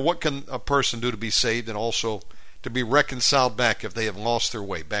 Brother Bill, what can a person do to be saved and also to be reconciled back if they have lost their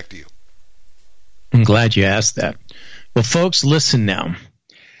way? Back to you. I'm glad you asked that. Well, folks, listen now.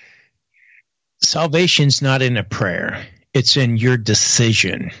 Salvation's not in a prayer. It's in your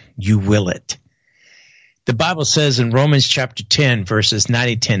decision. You will it. The Bible says in Romans chapter 10, verses 9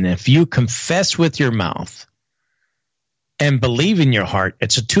 and 10, if you confess with your mouth and believe in your heart,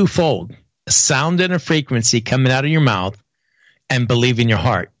 it's a twofold, a sound and a frequency coming out of your mouth, and believe in your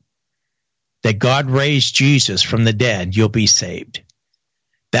heart that God raised Jesus from the dead, you'll be saved.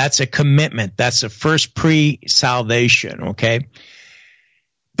 That's a commitment. That's the first pre-salvation, okay?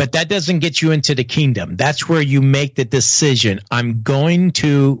 But that doesn't get you into the kingdom. That's where you make the decision. I'm going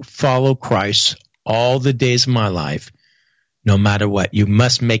to follow Christ all the days of my life, no matter what. You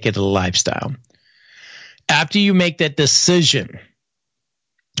must make it a lifestyle. After you make that decision,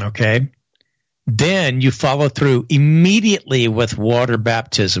 okay, then you follow through immediately with water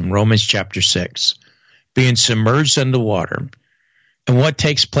baptism, Romans chapter 6, being submerged under water. And what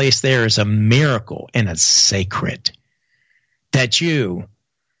takes place there is a miracle, and it's sacred. That you,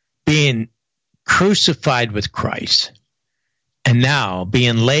 being crucified with Christ, and now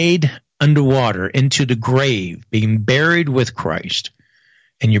being laid underwater into the grave, being buried with Christ,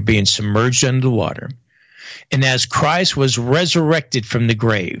 and you're being submerged under the water. And as Christ was resurrected from the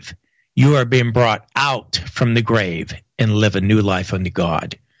grave, you are being brought out from the grave and live a new life unto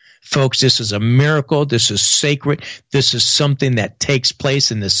God. Folks, this is a miracle. This is sacred. This is something that takes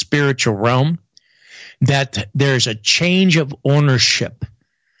place in the spiritual realm, that there's a change of ownership.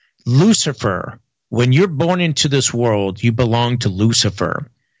 Lucifer, when you're born into this world, you belong to Lucifer,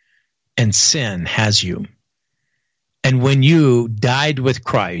 and sin has you. And when you died with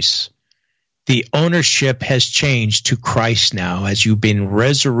Christ, the ownership has changed to Christ now as you've been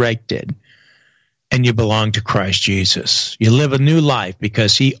resurrected. And you belong to Christ Jesus. You live a new life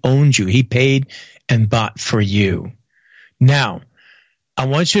because he owns you. He paid and bought for you. Now, I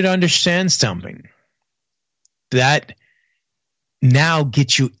want you to understand something. That now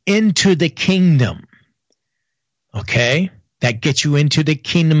gets you into the kingdom. Okay? That gets you into the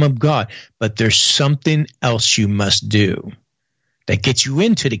kingdom of God. But there's something else you must do. That gets you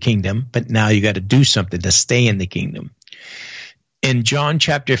into the kingdom, but now you got to do something to stay in the kingdom. In John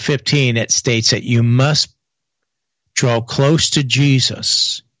chapter 15, it states that you must draw close to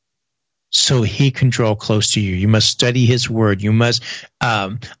Jesus so he can draw close to you. You must study his word. You must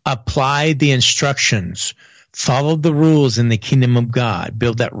apply the instructions, follow the rules in the kingdom of God,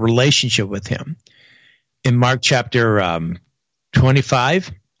 build that relationship with him. In Mark chapter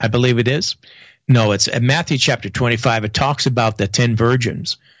 25, I believe it is. No, it's in Matthew chapter 25. It talks about the 10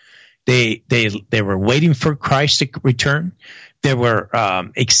 virgins. They were waiting for Christ to return. They were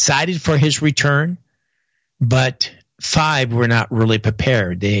excited for his return, but 5 were not really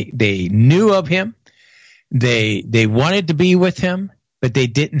prepared. They knew of him. They wanted to be with him, but they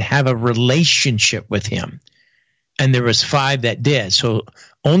didn't have a relationship with him. And there was 5 that did. So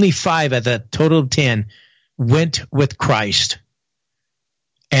only 5 of the total of 10 went with Christ.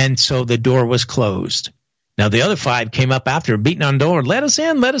 And so the door was closed. Now, the other 5 came up after, beating on the door. Let us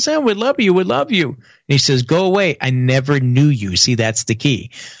in. We love you. We love you. And he says, go away. I never knew you. See, that's the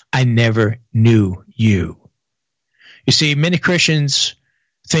key. I never knew you. You see, many Christians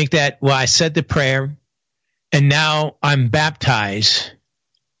think that, well, I said the prayer, and now I'm baptized.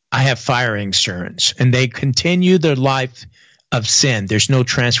 I have fire insurance. And they continue their life of sin. There's no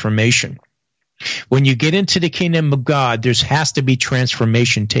transformation. When you get into the kingdom of God, there has to be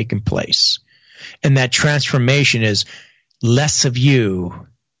transformation taking place. And that transformation is less of you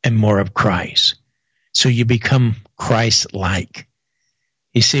and more of Christ. So you become Christ-like.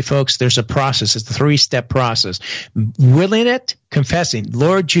 You see, folks, there's a process. It's a 3-step process. Willing it, confessing,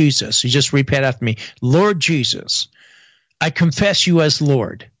 Lord Jesus. You just repeat after me. Lord Jesus, I confess you as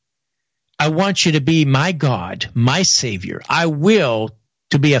Lord. I want you to be my God, my Savior. I will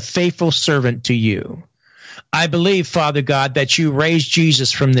to be a faithful servant to you. I believe, Father God, that you raised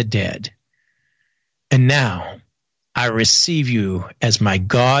Jesus from the dead. And now I receive you as my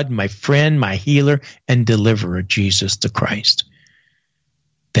God, my friend, my healer, and deliverer, Jesus the Christ.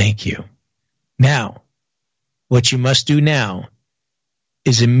 Thank you. Now, what you must do now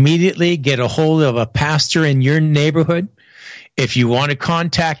is immediately get a hold of a pastor in your neighborhood. If you want to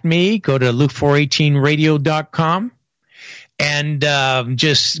contact me, go to luke418radio.com and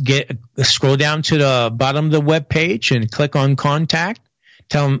just scroll down to the bottom of the web page and click on contact.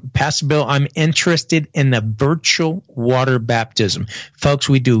 Tell them, Pastor Bill, I'm interested in the virtual water baptism. Folks,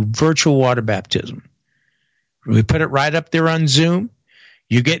 we do virtual water baptism. We put it right up there on Zoom.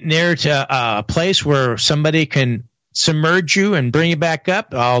 You get near to a place where somebody can submerge you and bring you back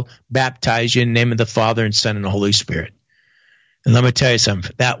up. I'll baptize you in the name of the Father and Son and the Holy Spirit. And let me tell you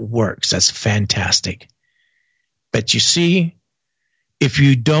something, that works. That's fantastic. But you see, if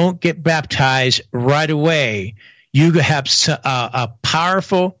you don't get baptized right away, you have a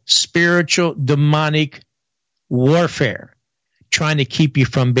powerful spiritual demonic warfare trying to keep you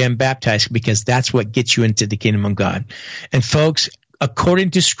from being baptized, because that's what gets you into the kingdom of God. And folks, according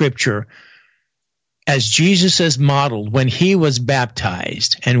to Scripture, as Jesus has modeled, when he was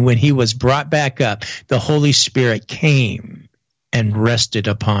baptized and when he was brought back up, the Holy Spirit came and rested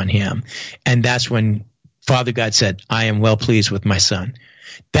upon him. And that's when Father God said, I am well pleased with my Son.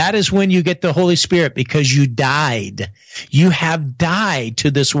 That is when you get the Holy Spirit, because you died. You have died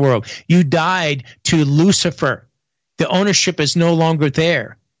to this world. You died to Lucifer. The ownership is no longer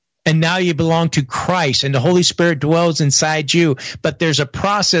there. And now you belong to Christ, and the Holy Spirit dwells inside you. But there's a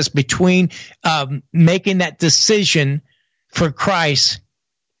process between making that decision for Christ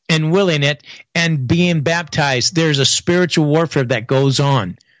and willing it and being baptized. There's a spiritual warfare that goes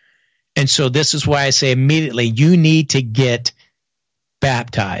on. And so this is why I say immediately, you need to get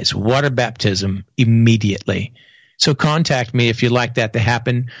baptized, water baptism immediately. So contact me if you'd like that to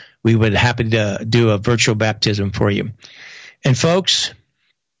happen. We would be happy to do a virtual baptism for you. And folks,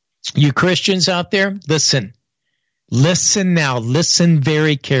 you Christians out there, listen. Listen now. Listen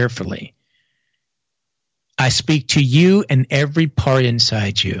very carefully. I speak to you and every part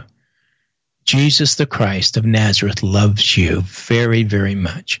inside you. Jesus the Christ of Nazareth loves you very, very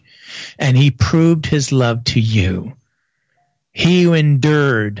much. And he proved his love to you. He who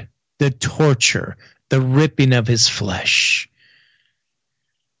endured the torture, the ripping of his flesh,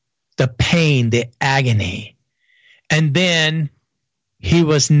 the pain, the agony, and then he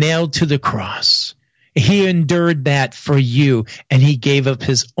was nailed to the cross. He endured that for you, and he gave up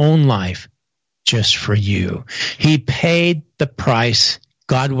his own life just for you. He paid the price.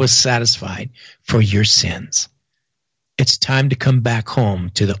 God was satisfied for your sins. It's time to come back home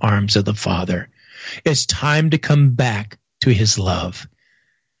to the arms of the Father. It's time to come back to his love.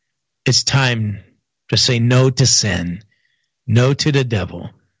 It's time to say no to sin, no to the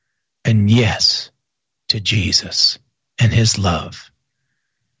devil, and yes to Jesus and his love.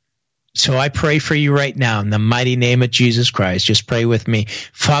 So I pray for you right now in the mighty name of Jesus Christ. Just pray with me.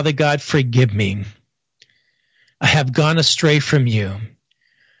 Father God, forgive me. I have gone astray from you.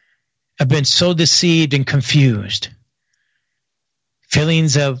 I've been so deceived and confused.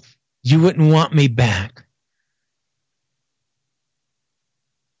 Feelings of you wouldn't want me back.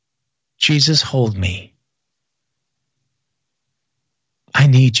 Jesus, hold me. I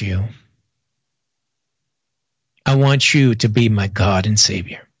need you. I want you to be my God and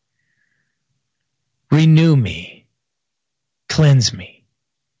Savior. Renew me. Cleanse me.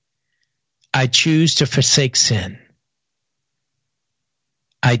 I choose to forsake sin.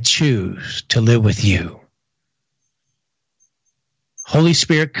 I choose to live with you. Holy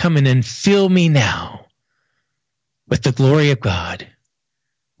Spirit, come in and fill me now with the glory of God,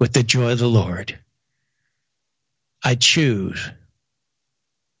 with the joy of the Lord. I choose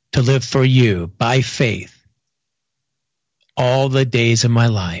to live for you by faith all the days of my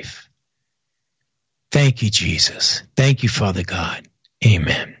life. Thank you, Jesus. Thank you, Father God.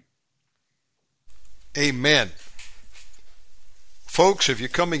 Amen. Amen. Folks, if you're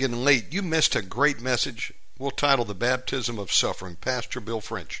coming in late, you missed a great message. We'll title The Baptism of Suffering, Pastor Bill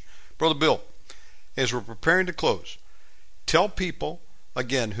French. Brother Bill, as we're preparing to close, tell people,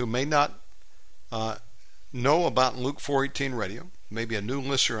 again, who may not know about Luke 4:18 radio, maybe a new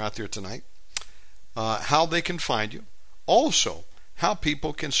listener out there tonight, how they can find you. Also, how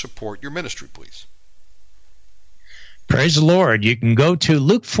people can support your ministry, please. Praise the Lord. You can go to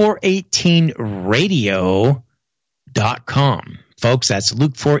Luke418radio.com. Folks, that's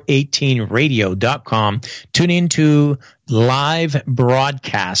Luke418radio.com. Tune into live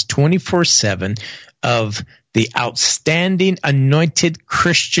broadcast 24/7 of the outstanding anointed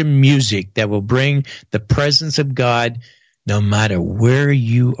Christian music that will bring the presence of God no matter where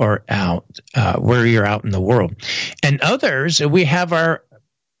you are where you're out in the world. And others, we have our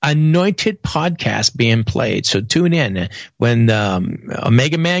anointed podcast being played. So tune in. When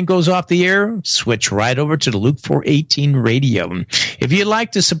Omegaman goes off the air, switch right over to the Luke 418 radio. If you'd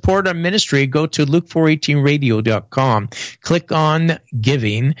like to support our ministry, go to luke418radio.com, click on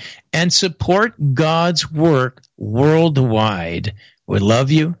giving, and support God's work worldwide. We love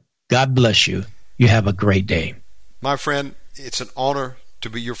you. God bless you. You have a great day. My friend, it's an honor to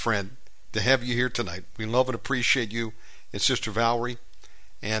be your friend, to have you here tonight. We love and appreciate you and Sister Valerie.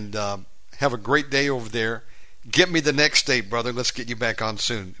 And have a great day over there. Get me the next date, brother. Let's get you back on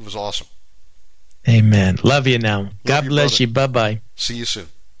soon. It was awesome. Amen. Love you now. God bless you. Bye-bye. See you soon.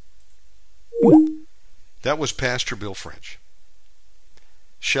 That was Pastor Bill French.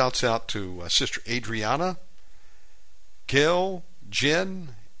 Shouts out to Sister Adriana, Gail, Jen,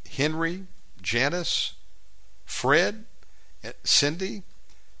 Henry, Janice, Fred, Cindy,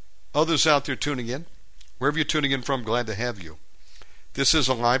 others out there tuning in. Wherever you're tuning in from, glad to have you. This is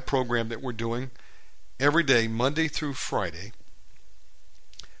a live program that we're doing every day, Monday through Friday.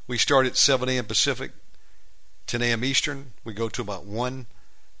 We start at 7 a.m. Pacific, 10 a.m. Eastern. We go to about 1.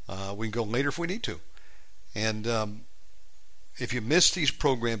 We can go later if we need to. And if you miss these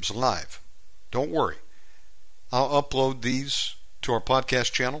programs live, don't worry. I'll upload these to our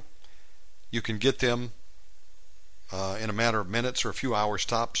podcast channel. You can get them in a matter of minutes or a few hours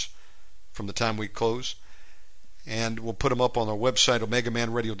tops from the time we close. And we'll put them up on our website,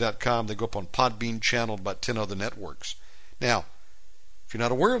 omegamanradio.com. They go up on Podbean channel, about 10 other networks. Now, if you're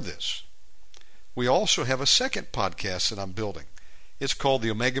not aware of this, we also have a second podcast that I'm building. It's called the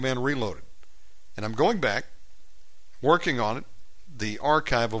Omegaman Reloaded. And I'm going back, working on it, the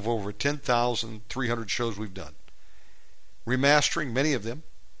archive of over 10,300 shows we've done. Remastering many of them.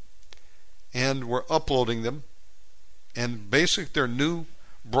 And we're uploading them. And basically, they're new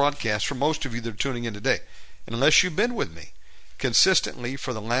broadcasts for most of you that are tuning in today. And unless you've been with me consistently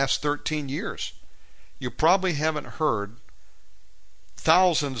for the last 13 years, you probably haven't heard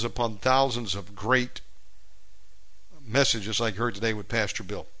thousands upon thousands of great messages like you heard today with Pastor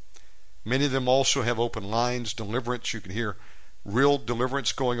Bill. Many of them also have open lines, deliverance. You can hear real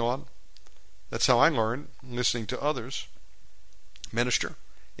deliverance going on. That's how I learned, listening to others minister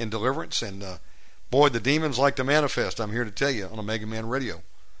in deliverance. And boy, the demons like to manifest, I'm here to tell you, on Omegaman Radio.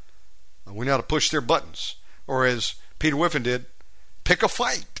 We know how to push their buttons. Or as Peter Whiffen did, pick a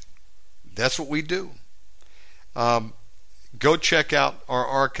fight. That's what we do. Go check out our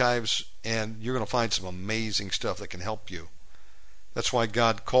archives, and you're going to find some amazing stuff that can help you. That's why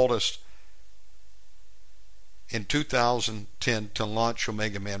God called us in 2010 to launch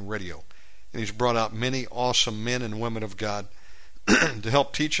Omegaman Radio. And He's brought out many awesome men and women of God to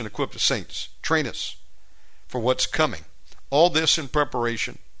help teach and equip the saints, train us for what's coming. All this in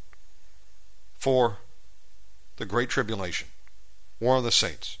preparation for the Great Tribulation, War of the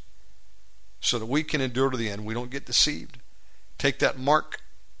Saints, so that we can endure to the end. We don't get deceived. Take that mark,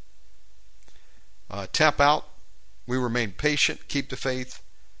 tap out, we remain patient, keep the faith,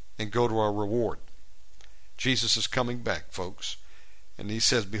 and go to our reward. Jesus is coming back, folks. And He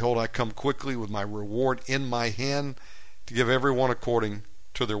says, "Behold, I come quickly with my reward in my hand to give everyone according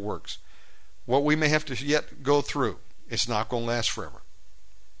to their works." What we may have to yet go through, it's not going to last forever.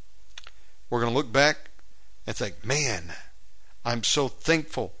 We're going to look back and think, man, I'm so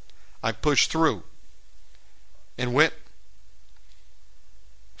thankful I pushed through and went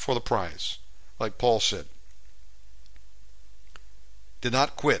for the prize. Like Paul said, did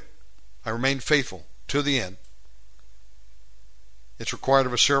not quit. I remained faithful to the end. It's required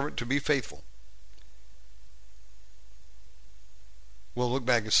of a servant to be faithful. We'll look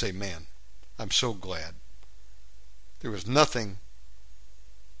back and say, man, I'm so glad. There was nothing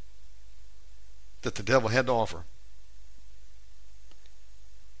that the devil had to offer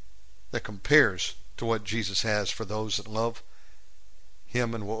that compares to what Jesus has for those that love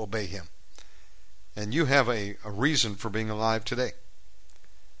Him and will obey Him. And you have a reason for being alive today.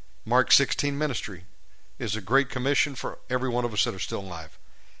 Mark 16 ministry is a great commission for every one of us that are still alive.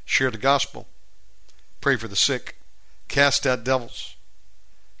 Share the gospel, pray for the sick, cast out devils.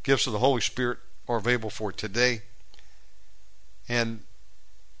 Gifts of the Holy Spirit are available for today. And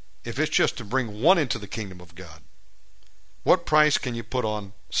if it's just to bring one into the kingdom of God, what price can you put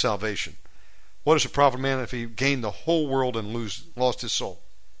on salvation? What does it profit man if he gained the whole world and lost his soul?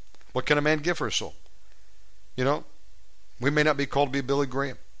 What can a man give for his soul? You know, we may not be called to be Billy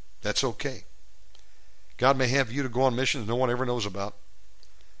Graham. That's okay. God may have you to go on missions no one ever knows about.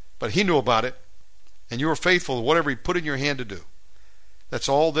 But He knew about it, and you were faithful to whatever He put in your hand to do. That's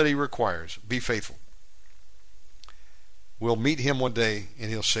all that He requires. Be faithful. We'll meet Him one day,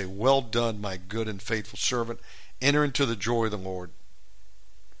 and He'll say, "Well done, my good and faithful servant. Enter into the joy of the Lord."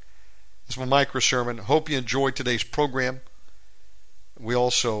 This is my micro sermon. Hope you enjoyed today's program. We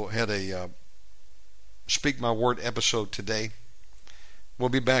also had a Speak My Word episode today. We'll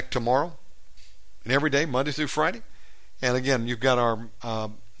be back tomorrow and every day, Monday through Friday. And again, you've got our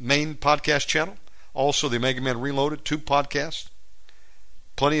main podcast channel, also the Omegaman Reloaded, 2 podcasts.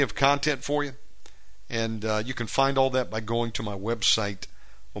 Plenty of content for you. And you can find all that by going to my website,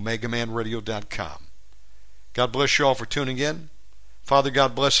 omegamanradio.com. God bless you all for tuning in. Father,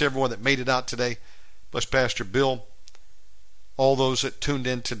 God bless everyone that made it out today. Bless Pastor Bill, all those that tuned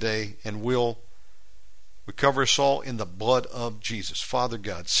in today and will. We cover us all in the blood of Jesus. Father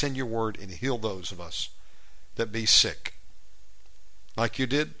God, send your word and heal those of us that be sick. Like you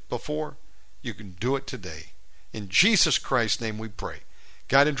did before, you can do it today. In Jesus Christ's name we pray.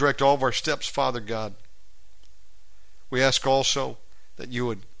 Guide and direct all of our steps, Father God. We ask also that you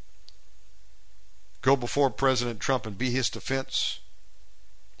would go before President Trump and be his defense.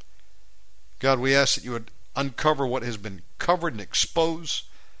 God, we ask that you would uncover what has been covered and expose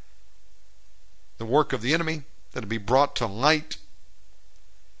the work of the enemy, that it be brought to light,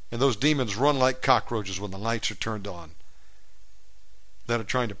 and those demons run like cockroaches when the lights are turned on, that are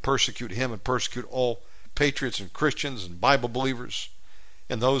trying to persecute him and persecute all patriots and Christians and Bible believers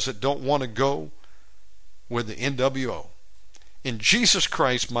and those that don't want to go with the NWO. In Jesus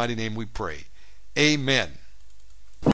Christ's mighty name we pray. Amen.